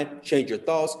mind, change your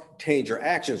thoughts, change your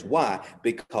actions. Why?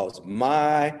 Because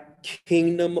my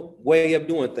kingdom way of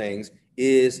doing things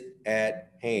is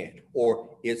at hand,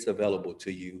 or it's available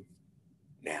to you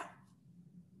now.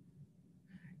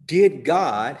 Did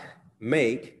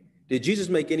Jesus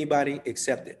make anybody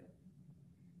accept it?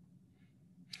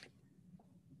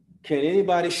 Can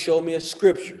anybody show me a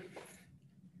scripture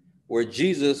where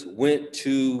Jesus went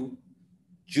to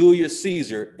Julius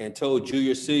Caesar and told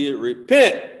Julius Caesar,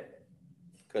 repent,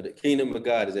 because the kingdom of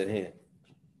God is at hand?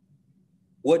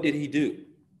 What did he do?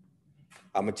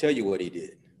 I'm going to tell you what he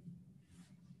did.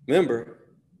 Remember,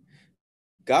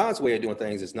 God's way of doing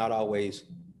things is not always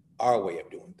our way of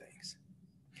doing things.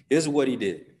 Here's what he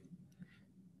did.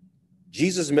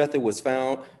 Jesus' method was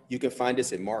found, you can find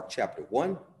this in Mark chapter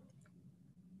 1,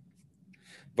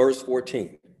 verse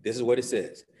 14. This is what it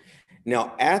says.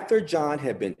 Now, after John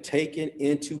had been taken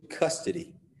into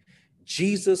custody,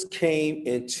 Jesus came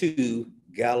into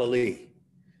Galilee,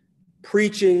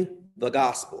 preaching the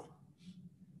gospel.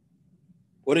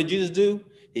 What did Jesus do?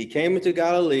 He came into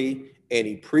Galilee and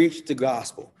he preached the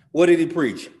gospel. What did he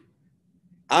preach?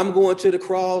 I'm going to the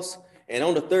cross, and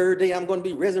on the third day, I'm going to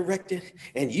be resurrected,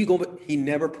 and you going to be. He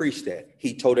never preached that.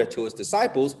 He told that to his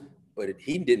disciples, but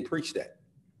he didn't preach that.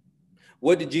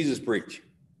 What did Jesus preach?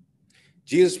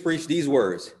 Jesus preached these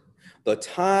words: the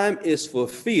time is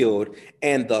fulfilled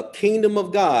and the kingdom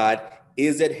of God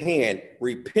is at hand.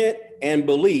 Repent and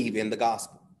believe in the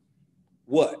gospel.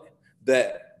 What?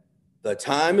 That the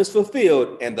time is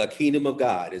fulfilled and the kingdom of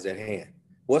God is at hand.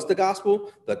 What's the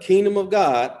gospel? The kingdom of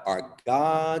God, or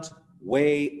God's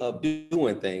way of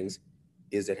doing things,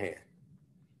 is at hand.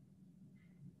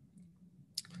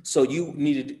 So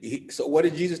so what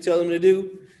did Jesus tell them to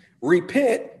do?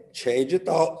 Repent, change your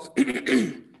thoughts,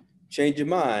 change your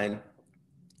mind,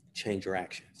 change your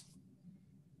actions.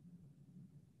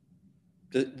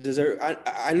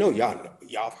 I know y'all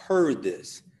have heard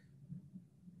this,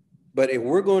 but if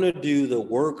we're going to do the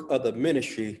work of the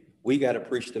ministry, we got to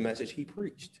preach the message he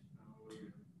preached.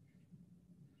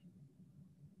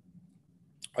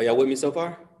 Are y'all with me so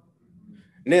far?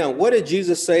 Now, what did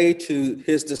Jesus say to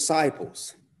his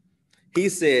disciples?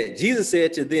 Jesus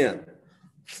said to them,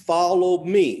 follow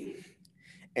me,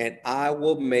 and I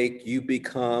will make you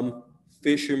become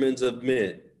fishermen of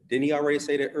men. Didn't he already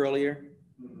say that earlier?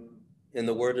 Mm-hmm. in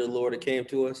the word of the Lord that came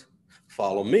to us?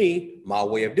 Follow me, my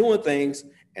way of doing things,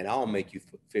 and I'll make you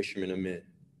fishermen of men.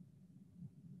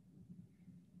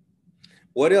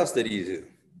 What else did he do?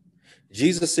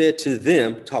 Jesus said to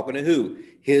them, talking to who?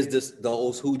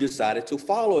 Those who decided to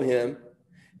follow him,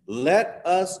 let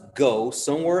us go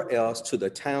somewhere else to the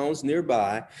towns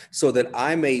nearby so that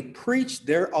I may preach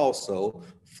there also,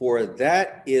 for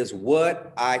that is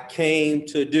what I came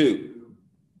to do.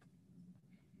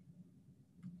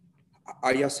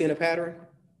 Are y'all seeing a pattern?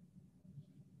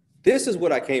 This is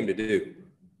what I came to do.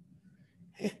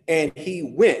 And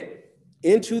he went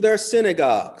into their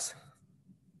synagogues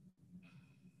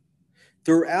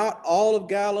throughout all of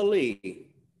Galilee.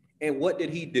 And what did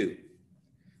he do?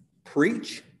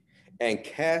 Preach and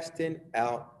casting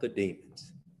out the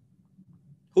demons.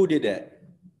 Who did that?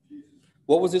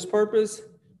 What was his purpose?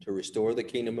 To restore the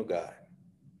kingdom of God.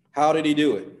 How did he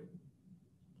do it?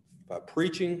 By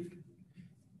preaching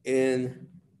in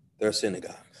their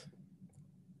synagogues.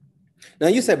 Now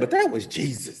you say, but that was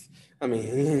Jesus. I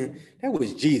mean, that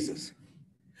was Jesus.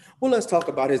 Well, let's talk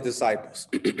about his disciples.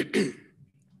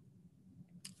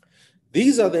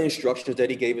 These are the instructions that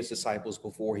he gave his disciples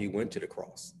before he went to the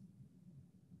cross.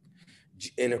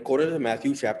 And according to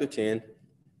Matthew chapter 10,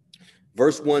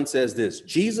 verse 1 says this: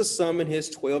 Jesus summoned his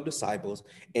 12 disciples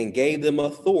and gave them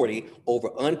authority over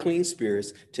unclean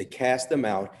spirits to cast them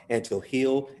out and to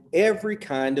heal every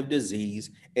kind of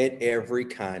disease and every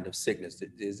kind of sickness.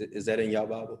 Is that in y'all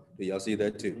Bible? Do y'all see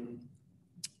that too?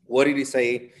 What did he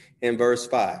say in verse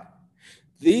 5?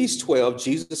 These 12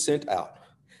 Jesus sent out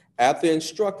after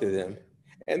instructed them,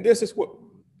 and this is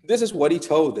what he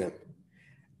told them.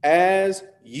 As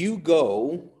you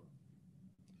go,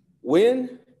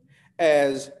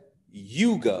 as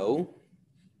you go,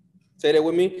 say that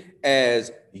with me,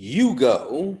 as you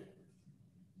go,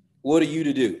 what are you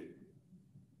to do?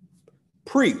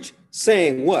 Preach,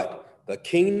 saying what? The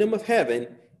kingdom of heaven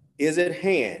is at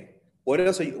hand. What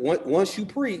else are you, once you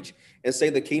preach and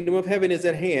say the kingdom of heaven is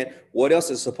at hand, what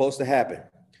else is supposed to happen?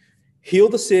 Heal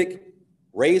the sick,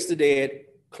 raise the dead,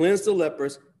 cleanse the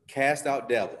lepers, cast out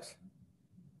devils.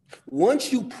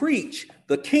 Once you preach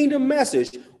the kingdom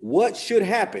message, what should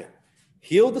happen?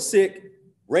 Heal the sick,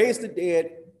 raise the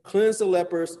dead, cleanse the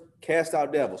lepers, cast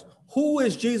out devils. Who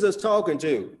is Jesus talking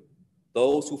to?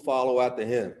 Those who follow after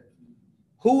him.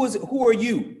 Who are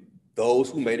you? Those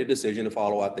who made a decision to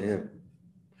follow after him.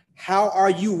 How are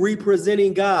you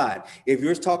representing God if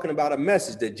you're talking about a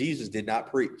message that Jesus did not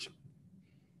preach?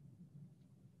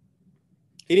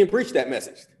 He didn't preach that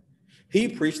message. He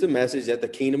preached the message that the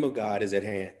kingdom of God is at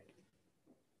hand.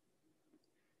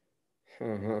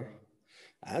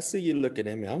 I see you looking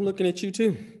at me. I'm looking at you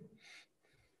too.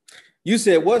 You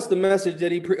said, what's the message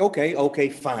that he preached? Okay,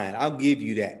 fine. I'll give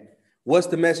you that. What's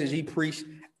the message he preached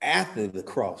after the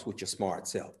cross with your smart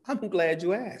self? I'm glad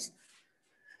you asked.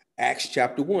 Acts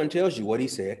chapter 1 tells you what he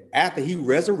said after he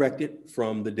resurrected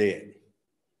from the dead.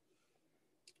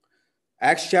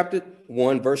 Acts chapter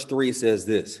 1 verse 3 says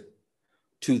this: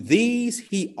 to these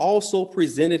he also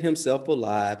presented himself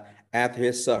alive after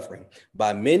his suffering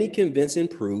by many convincing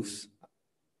proofs,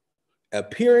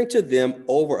 appearing to them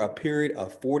over a period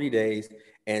of 40 days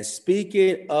and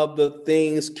speaking of the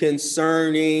things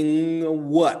concerning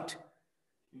what?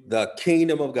 The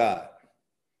kingdom of God.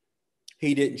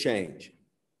 He didn't change.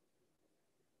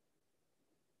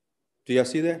 Do y'all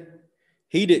see that?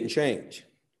 He didn't change.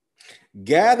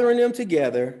 Gathering them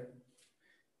together,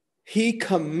 he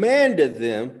commanded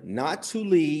them not to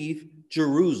leave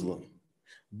Jerusalem,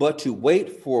 but to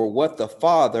wait for what the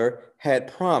Father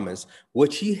had promised,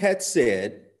 which he had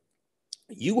said,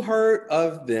 you heard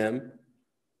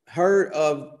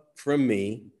from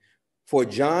me, for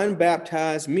John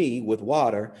baptized me with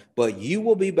water, but you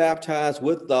will be baptized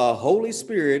with the Holy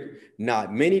Spirit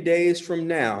not many days from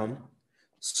now.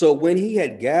 So when he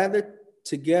had gathered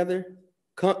together,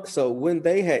 when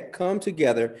they had come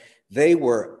together, they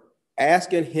were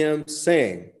asking him,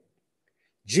 saying,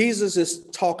 Jesus is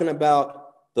talking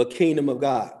about the kingdom of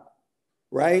God,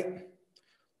 right?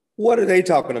 What are they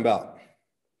talking about?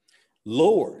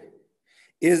 Lord,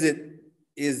 is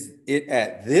it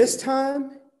at this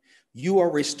time you are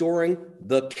restoring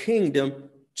the kingdom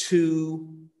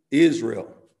to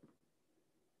Israel?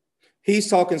 He's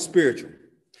talking spiritual.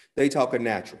 They talking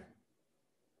natural.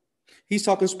 He's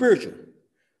talking spiritual.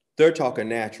 They're talking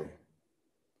natural.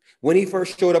 When he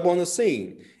first showed up on the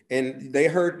scene and they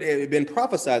heard it had been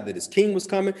prophesied that his king was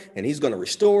coming and he's going to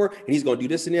restore and he's going to do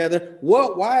this and the other.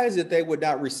 Why is it they would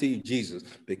not receive Jesus?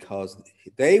 Because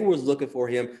they was looking for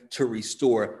him to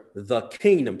restore the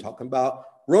kingdom, talking about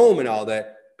Rome and all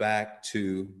that, back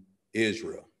to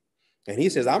Israel. And he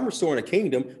says, I'm restoring a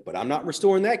kingdom, but I'm not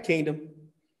restoring that kingdom.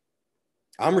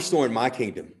 I'm restoring my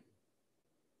kingdom.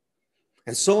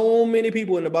 And so many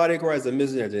people in the body of Christ are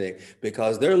missing it today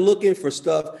because they're looking for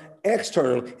stuff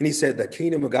external. And he said, the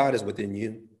kingdom of God is within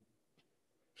you.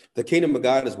 The kingdom of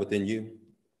God is within you.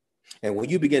 And when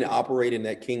you begin to operate in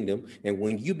that kingdom, and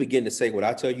when you begin to say what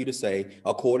I tell you to say,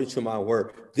 according to my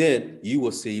word, then you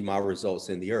will see my results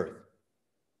in the earth.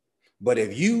 But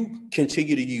if you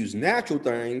continue to use natural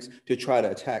things to try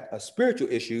to attack a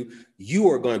spiritual issue, you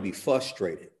are going to be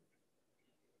frustrated.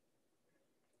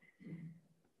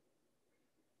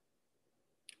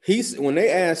 When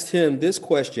they asked him this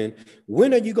question,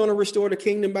 when are you going to restore the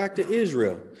kingdom back to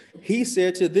Israel? He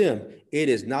said to them, it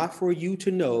is not for you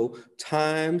to know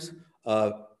times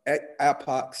of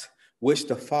epochs which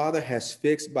the Father has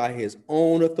fixed by his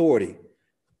own authority.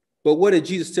 But what did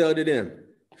Jesus tell to them?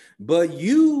 But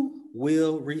you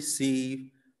will receive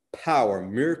power,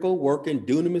 miracle working,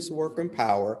 dunamis working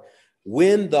power,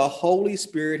 when the Holy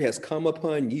Spirit has come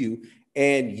upon you,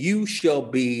 and you shall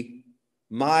be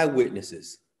my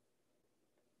witnesses,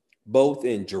 both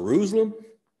in Jerusalem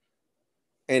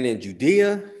and in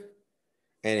Judea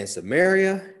and in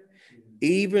Samaria,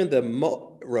 even the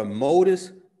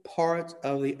remotest parts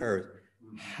of the earth.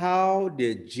 How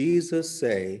did Jesus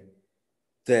say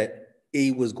that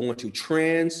he was going to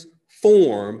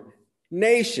transform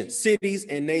nations, cities,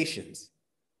 and nations?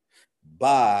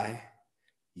 By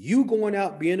you going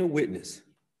out being a witness,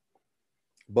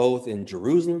 both in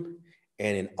Jerusalem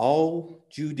and in all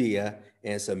Judea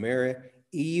and Samaria,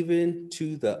 even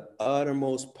to the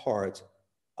uttermost parts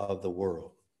of the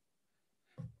world.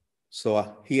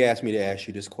 So he asked me to ask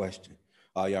you this question.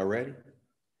 Are y'all ready?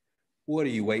 What are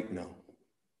you waiting on?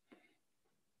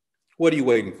 What are you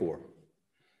waiting for?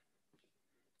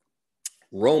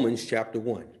 Romans chapter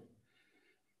 1.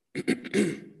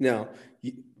 Now,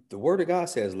 the word of God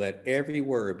says, let every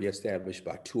word be established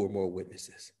by 2 or more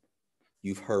witnesses.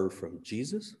 You've heard from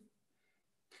Jesus.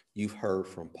 You've heard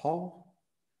from Paul.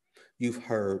 You've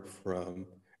heard from,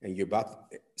 and you're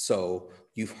about to, so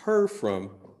you've heard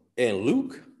from, and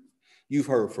Luke. You've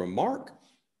heard from Mark.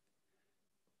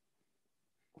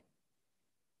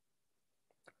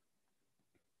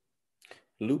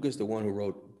 Luke is the one who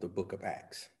wrote the book of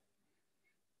Acts.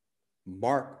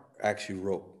 Mark actually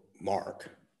wrote Mark.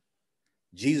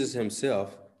 Jesus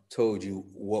himself told you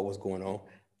what was going on.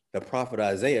 The prophet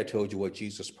Isaiah told you what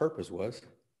Jesus' purpose was.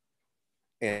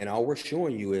 And all we're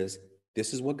showing you is,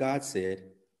 this is what God said.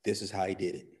 This is how he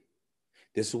did it.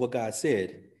 This is what God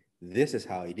said. This is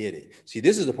how he did it. See,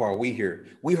 this is the part we hear.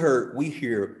 We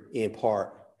hear in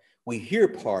part. We hear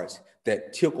parts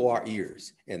that tickle our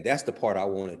ears. And that's the part I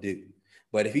want to do.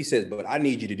 But if he says, but I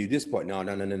need you to do this part. No,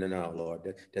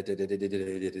 Lord.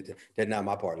 That's not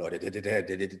my part, Lord.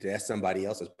 That's somebody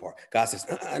else's part. God says,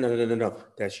 no.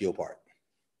 That's your part.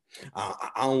 I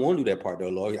don't want to do that part, though,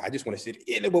 Lord. I just want to sit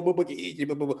in.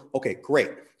 Okay,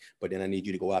 great. But then I need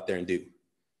you to go out there and do.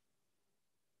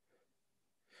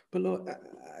 But Lord,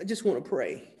 I just want to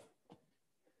pray.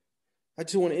 I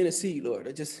just want to intercede, Lord.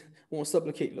 I just want to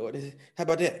supplicate, Lord. How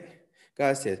about that?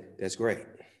 God said, that's great.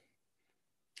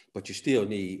 But you still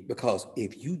need, because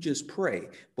if you just pray,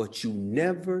 but you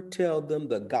never tell them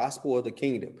the gospel of the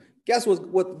kingdom, guess what's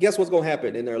going to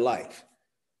happen in their life?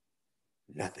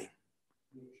 Nothing.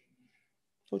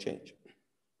 No change.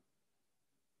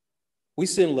 We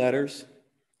send letters.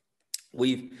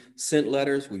 We've sent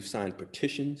letters. We've signed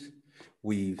petitions.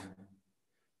 We've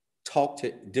talked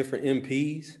to different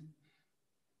MPs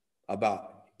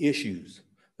about issues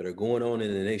that are going on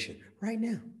in the nation right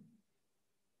now.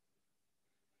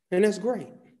 And that's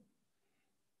great.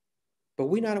 But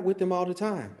we're not with them all the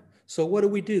time. So what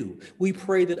do? We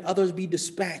pray that others be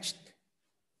dispatched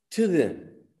to them,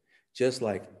 just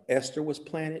like Esther was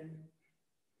planted,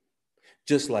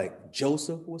 just like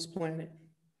Joseph was planted,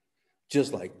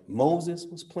 just like Moses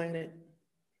was planted.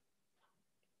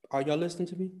 Are y'all listening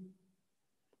to me?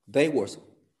 They were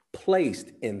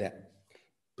placed in that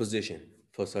position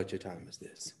for such a time as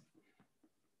this.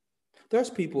 There's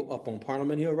people up on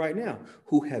Parliament Hill right now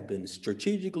who have been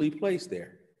strategically placed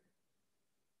there.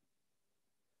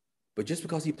 But just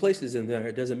because he places them there,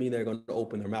 it doesn't mean they're going to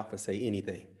open their mouth and say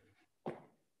anything.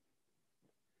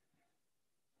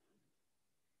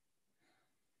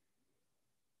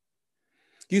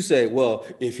 You say, well,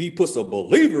 if he puts a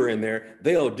believer in there,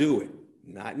 they'll do it.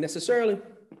 Not necessarily.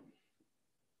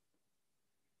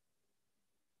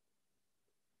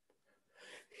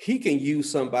 He can use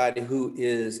somebody who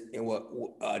is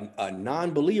a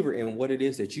non-believer in what it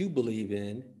is that you believe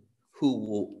in, who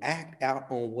will act out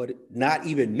on not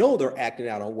even know they're acting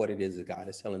out on what it is that God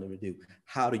is telling them to do.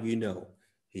 How do you know?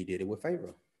 He did it with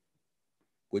Pharaoh,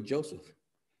 with Joseph.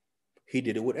 He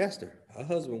did it with Esther. Her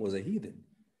husband was a heathen.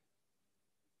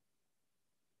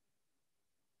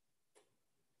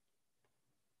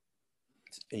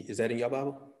 Is that in your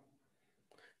Bible?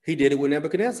 He did it with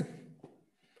Nebuchadnezzar.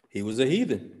 He was a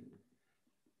heathen.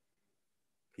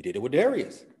 He did it with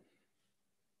Darius.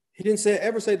 He didn't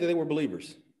ever say that they were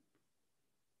believers.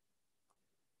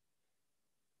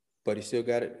 But he still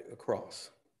got it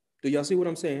across. Do y'all see what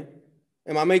I'm saying?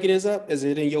 Am I making this up? Is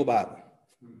it in your Bible?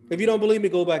 If you don't believe me,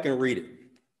 go back and read it.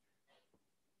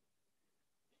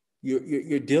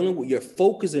 You're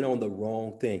focusing on the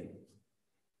wrong thing.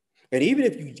 And even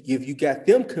if you got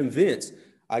them convinced,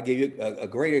 I give you a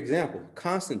great example.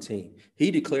 Constantine,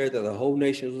 he declared that the whole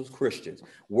nation was Christians.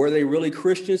 Were they really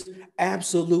Christians?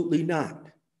 Absolutely not.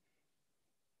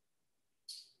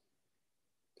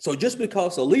 So just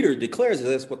because a leader declares that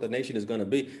that's what the nation is going to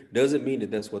be, doesn't mean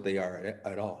that that's what they are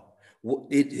at all.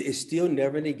 It still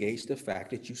never negates the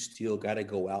fact that you still got to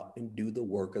go out and do the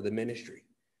work of the ministry.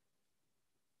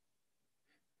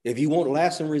 If you want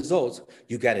lasting results,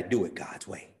 you got to do it God's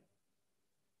way.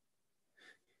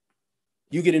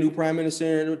 You get a new prime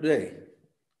minister today.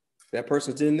 That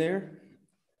person's in there.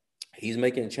 He's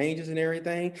making changes and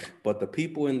everything, but the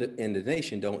people in the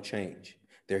nation don't change.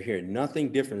 They're hearing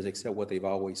nothing different except what they've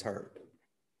always heard.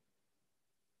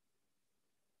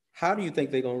 How do you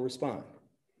think they're going to respond?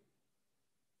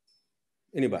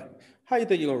 Anybody? How do you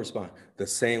think you're going to respond? The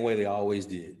same way they always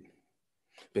did.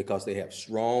 Because they have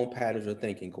strong patterns of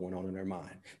thinking going on in their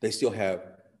mind. They still have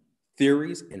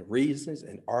theories and reasons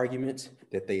and arguments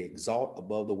that they exalt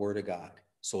above the word of God.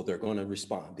 So they're going to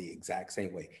respond the exact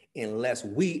same way. Unless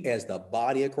we as the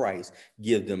body of Christ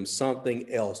give them something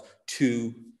else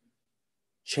to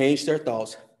change their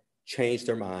thoughts, change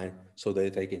their mind, so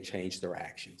that they can change their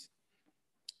actions.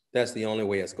 That's the only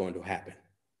way it's going to happen.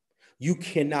 You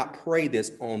cannot pray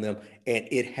this on them and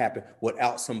it happen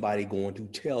without somebody going to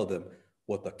tell them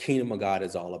what the kingdom of God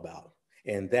is all about.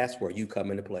 And that's where you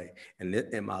come into play. And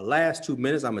in my last 2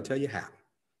 minutes, I'm going to tell you how.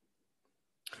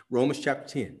 Romans chapter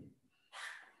 10,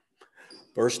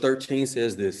 verse 13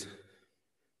 says this.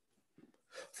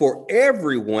 For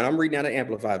everyone, I'm reading out the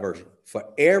Amplified version.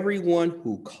 For everyone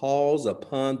who calls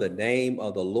upon the name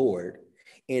of the Lord,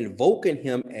 invoking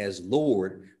him as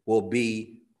Lord, will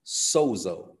be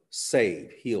sozo,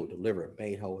 saved, healed, delivered,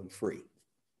 made whole, and free.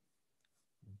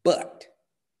 But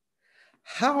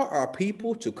how are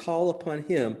people to call upon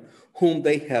him whom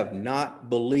they have not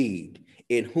believed,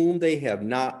 in whom they have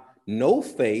not no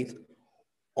faith,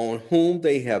 on whom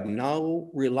they have no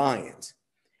reliance?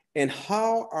 And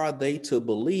how are they to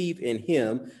believe in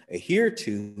him, adhere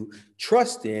to,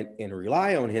 trust in, and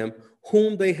rely on him,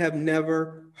 whom they have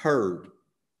never heard?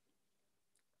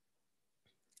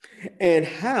 And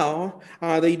how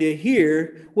are they to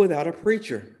hear without a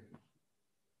preacher?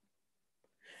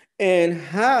 And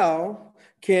how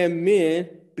can men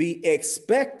be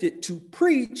expected to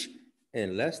preach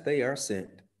unless they are sent?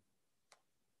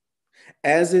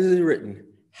 As it is written,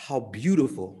 how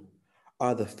beautiful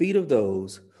are the feet of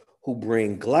those who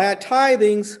bring glad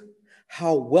tidings.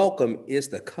 How welcome is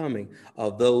the coming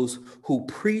of those who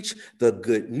preach the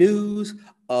good news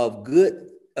of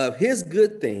his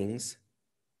good things,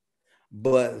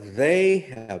 but they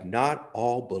have not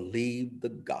all believed the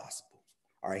gospel,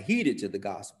 or heeded to the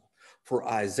gospel. For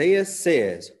Isaiah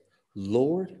says,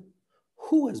 Lord,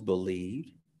 who has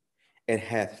believed and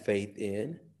hath faith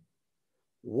in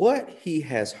what he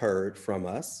has heard from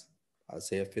us?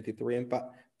 Isaiah 53 and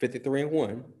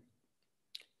 1.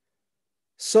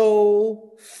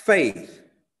 So faith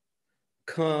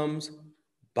comes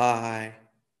by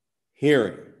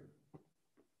hearing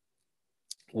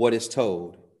what is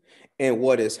told, and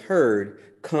what is heard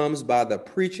comes by the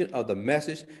preaching of the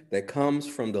message that comes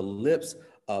from the lips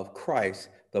of Christ,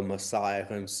 the Messiah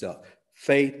himself.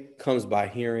 Faith comes by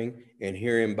hearing, and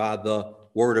hearing by the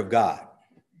word of God.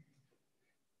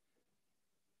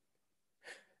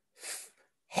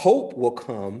 Hope will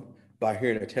come by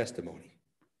hearing a testimony.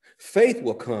 Faith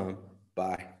will come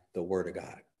by the word of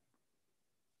God.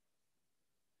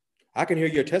 I can hear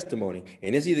your testimony,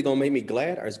 and it's either going to make me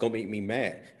glad or it's going to make me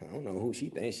mad. I don't know who she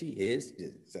thinks she is.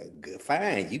 It's a good,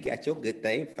 fine. You got your good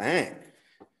thing, fine.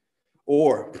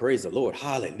 Or praise the Lord,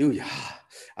 hallelujah.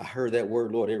 I heard that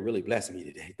word, Lord, it really blessed me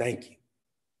today. Thank you.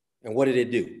 And what did it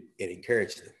do? It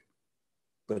encouraged them.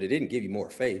 But it didn't give you more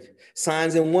faith.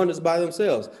 Signs and wonders by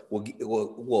themselves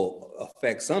will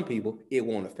affect some people. It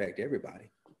won't affect everybody.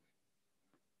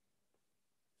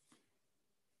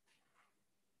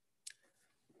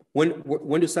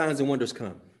 When do signs and wonders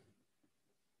come?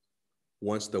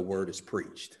 Once the word is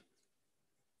preached.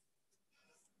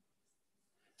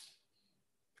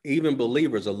 Even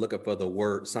believers are looking for the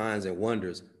word, signs and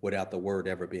wonders, without the word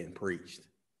ever being preached.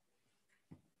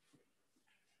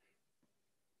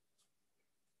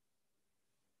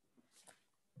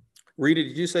 Rita,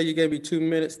 did you say you gave me 2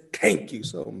 minutes? Thank you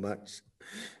so much.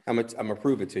 I'm gonna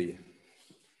prove it to you.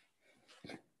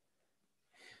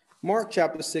 Mark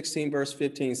chapter 16, verse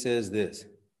 15 says this: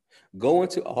 go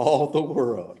into all the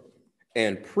world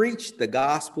and preach the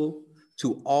gospel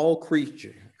to all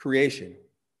creation.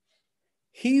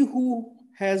 He who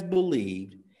has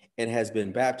believed and has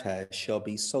been baptized shall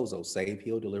be sozo, saved,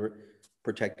 healed, delivered,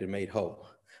 protected, made whole.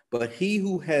 But he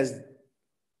who has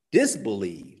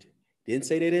disbelieved, didn't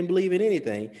say they didn't believe in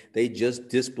anything, they just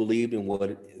disbelieved in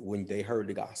when they heard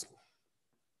the gospel,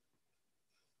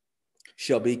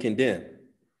 shall be condemned.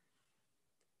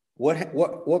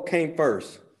 What came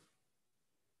first?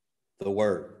 The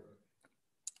word.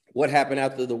 What happened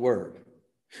after the word?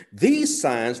 These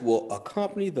signs will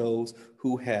accompany those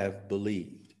who have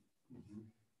believed.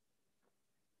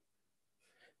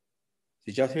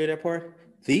 Did y'all hear that part?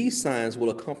 These signs will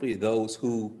accompany those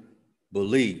who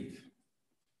believe.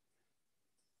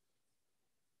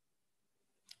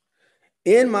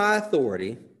 In my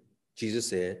authority, Jesus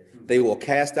said, they will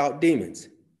cast out demons.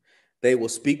 They will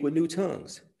speak with new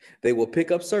tongues. They will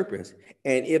pick up serpents.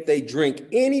 And if they drink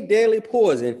any deadly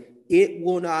poison, it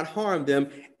will not harm them.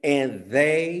 And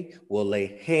they will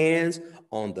lay hands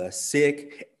on the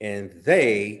sick and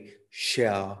they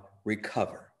shall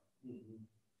recover.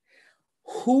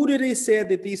 Who did he say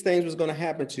that these things was going to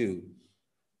happen to?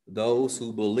 Those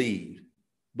who believed.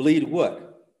 Believed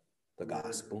what? The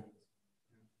gospel.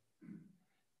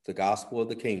 The gospel of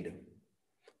the kingdom.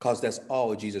 Because that's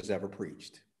all Jesus ever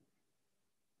preached.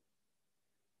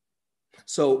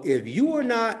 So if you are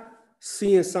not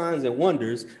seeing signs and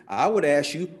wonders, I would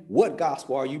ask you, what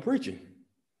gospel are you preaching?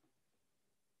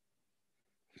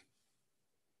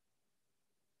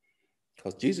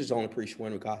 Because Jesus only preached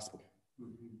one gospel,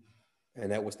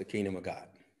 and that was the kingdom of God.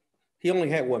 He only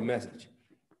had one message,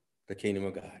 the kingdom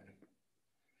of God.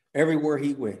 Everywhere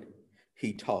he went,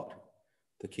 he taught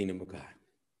the kingdom of God.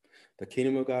 The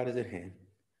kingdom of God is at hand.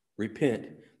 Repent.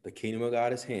 The kingdom of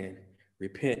God is at hand.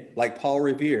 Repent. Like Paul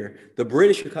Revere, the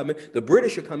British are coming, the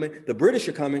British are coming, the British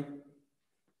are coming.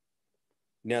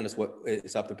 Now that's what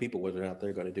it's up to people whether or not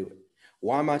they're going to do it.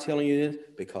 Why am I telling you this?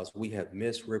 Because we have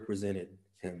misrepresented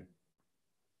him.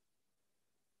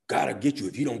 Gotta get you.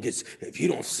 If you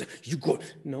don't, you go.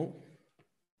 No.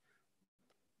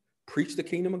 Preach the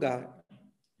kingdom of God.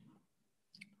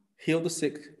 Heal the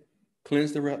sick,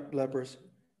 cleanse the lepers,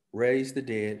 raise the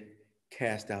dead,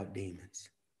 cast out demons.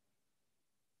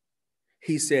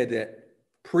 He said that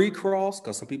pre-cross,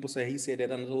 because some people say he said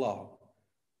that under the law.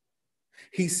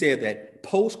 He said that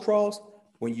post-cross,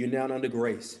 when you're now under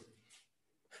grace.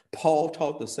 Paul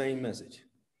taught the same message.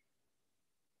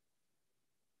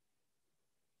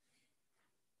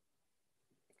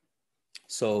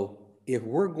 So if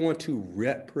we're going to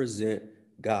represent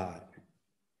God,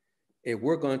 if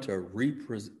we're going to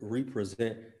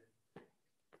represent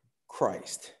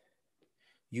Christ,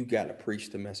 you got to preach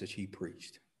the message he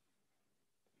preached.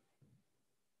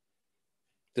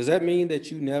 Does that mean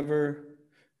that you never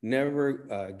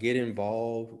get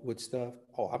involved with stuff?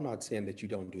 Oh, I'm not saying that you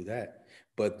don't do that,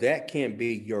 but that can't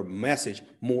be your message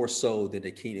more so than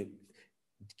the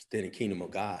kingdom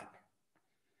of God.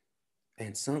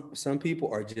 And some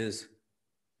people are just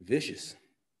vicious.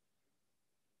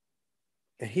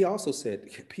 And he also said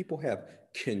people have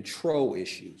control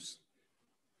issues.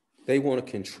 They want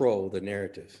to control the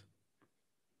narrative.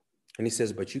 And he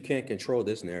says, but you can't control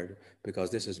this narrative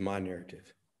because this is my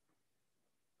narrative.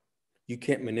 You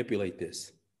can't manipulate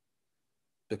this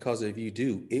because if you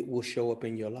do, it will show up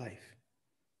in your life.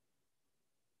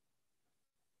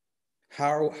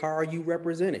 How are you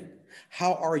representing?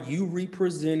 How are you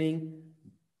representing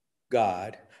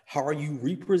God? How are you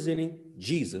representing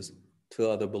Jesus to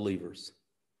other believers?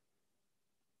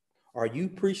 Are you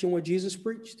preaching what Jesus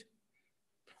preached?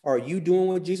 Are you doing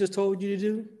what Jesus told you to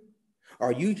do?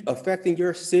 Are you affecting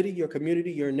your city, your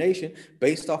community, your nation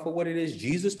based off of what it is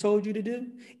Jesus told you to do?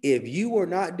 If you are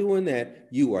not doing that,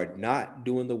 you are not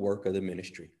doing the work of the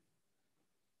ministry.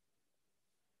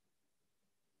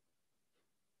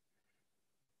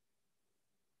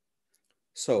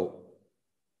 So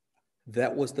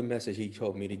that was the message he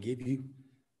told me to give you.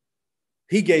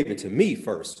 He gave it to me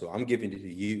first, so I'm giving it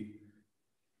to you.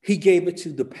 He gave it to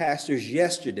the pastors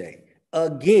yesterday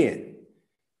again,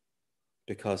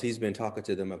 because he's been talking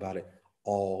to them about it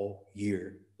all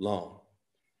year long.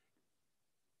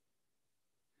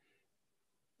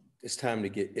 It's time to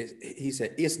get it. He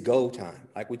said, it's go time.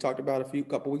 Like we talked about a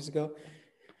couple weeks ago.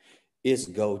 It's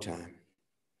go time.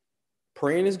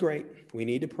 Praying is great. We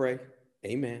need to pray.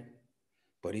 Amen.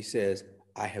 But he says,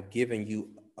 I have given you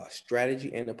a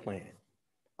strategy and a plan.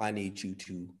 I need you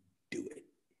to do it.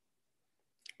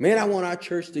 Man, I want our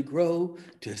church to grow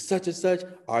to such and such.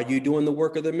 Are you doing the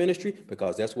work of the ministry?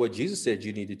 Because that's what Jesus said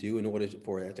you need to do in order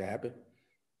for that to happen. You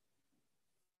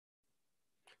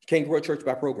can't grow a church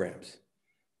by programs.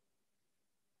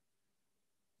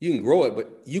 You can grow it,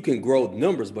 but you can grow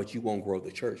numbers, but you won't grow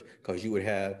the church because you would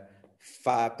have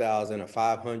 5,000 or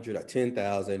 500 or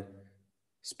 10,000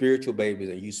 spiritual babies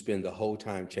and you spend the whole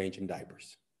time changing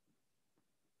diapers.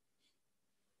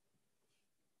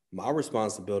 My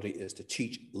responsibility is to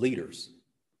teach leaders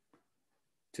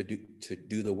to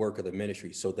do the work of the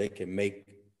ministry so they can make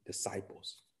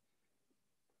disciples.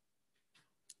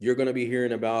 You're going to be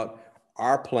hearing about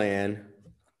our plan,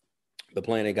 the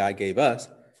plan that God gave us,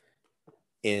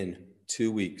 in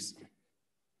 2 weeks.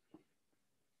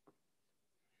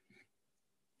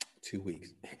 2 weeks.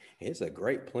 It's a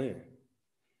great plan.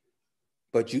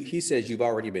 But he says you've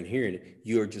already been hearing it.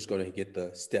 You're just going to get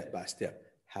the step-by-step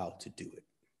how to do it.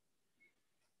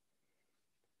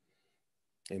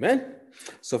 Amen.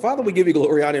 So, Father, we give you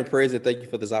glory, honor, and praise, and thank you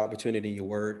for this opportunity in your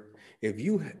word.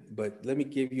 Let me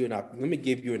give you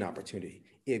an opportunity.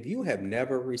 If you have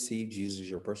never received Jesus as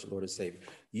your personal Lord and Savior,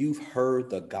 you've heard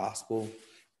the gospel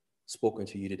spoken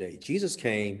to you today. Jesus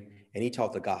came and he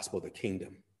taught the gospel of the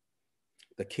kingdom.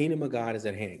 The kingdom of God is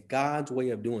at hand. God's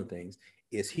way of doing things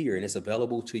is here and it's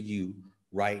available to you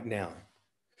right now.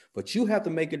 But you have to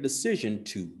make a decision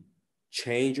to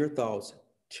change your thoughts,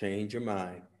 change your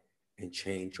mind, and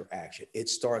change your action. It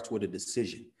starts with a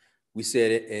decision. We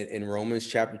said it in Romans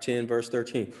chapter 10, verse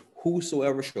 13.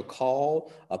 Whosoever shall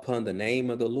call upon the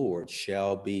name of the Lord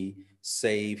shall be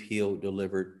saved, healed,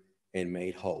 delivered, and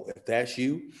made whole. If that's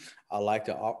you, I'd like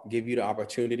to give you the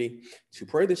opportunity to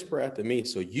pray this prayer after me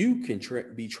so you can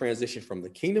be transitioned from the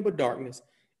kingdom of darkness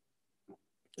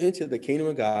into the kingdom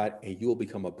of God, and you will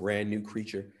become a brand new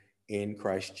creature in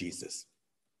Christ Jesus.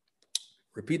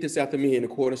 Repeat this after me in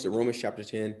accordance to Romans chapter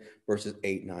 10, verses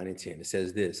 8, 9, and 10. It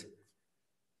says this: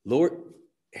 Lord,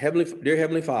 dear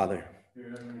Heavenly Father,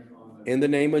 in the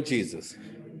name of Jesus,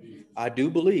 I do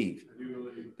believe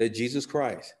that Jesus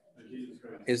Christ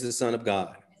is the Son of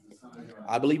God.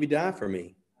 I believe he died for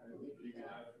me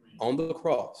on the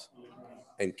cross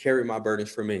and carried my burdens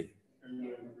for me.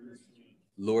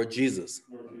 Lord Jesus,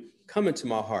 come into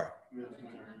my heart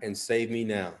and save me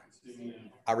now.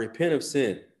 I repent of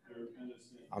sin.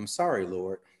 I'm sorry,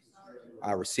 Lord.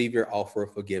 I receive your offer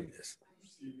of forgiveness.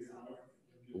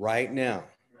 Right now,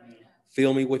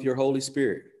 fill me with your Holy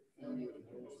Spirit,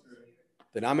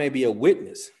 that I may be a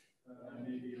witness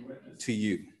to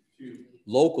you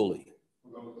locally,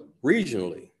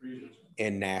 regionally,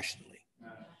 and nationally.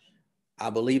 I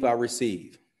believe I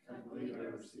receive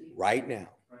right now.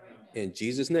 In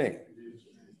Jesus' name,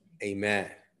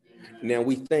 amen. Now,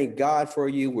 we thank God for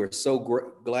you. We're so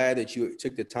glad that you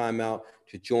took the time out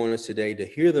to join us today to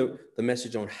hear the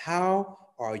message on how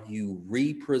are you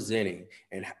representing.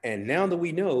 And now that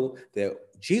we know that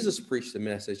Jesus preached the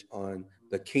message on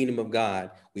the kingdom of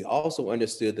God, we also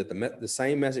understood that the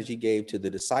same message he gave to the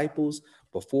disciples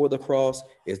before the cross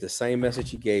is the same message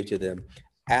he gave to them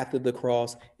after the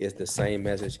cross, is the same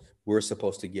message we're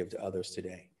supposed to give to others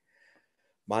today.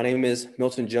 My name is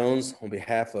Milton Jones. On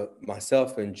behalf of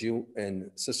myself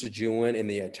and Sister Jewin and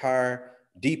the entire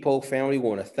Depot family, we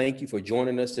want to thank you for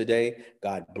joining us today.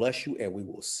 God bless you, and we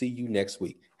will see you next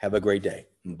week. Have a great day.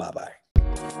 Bye-bye.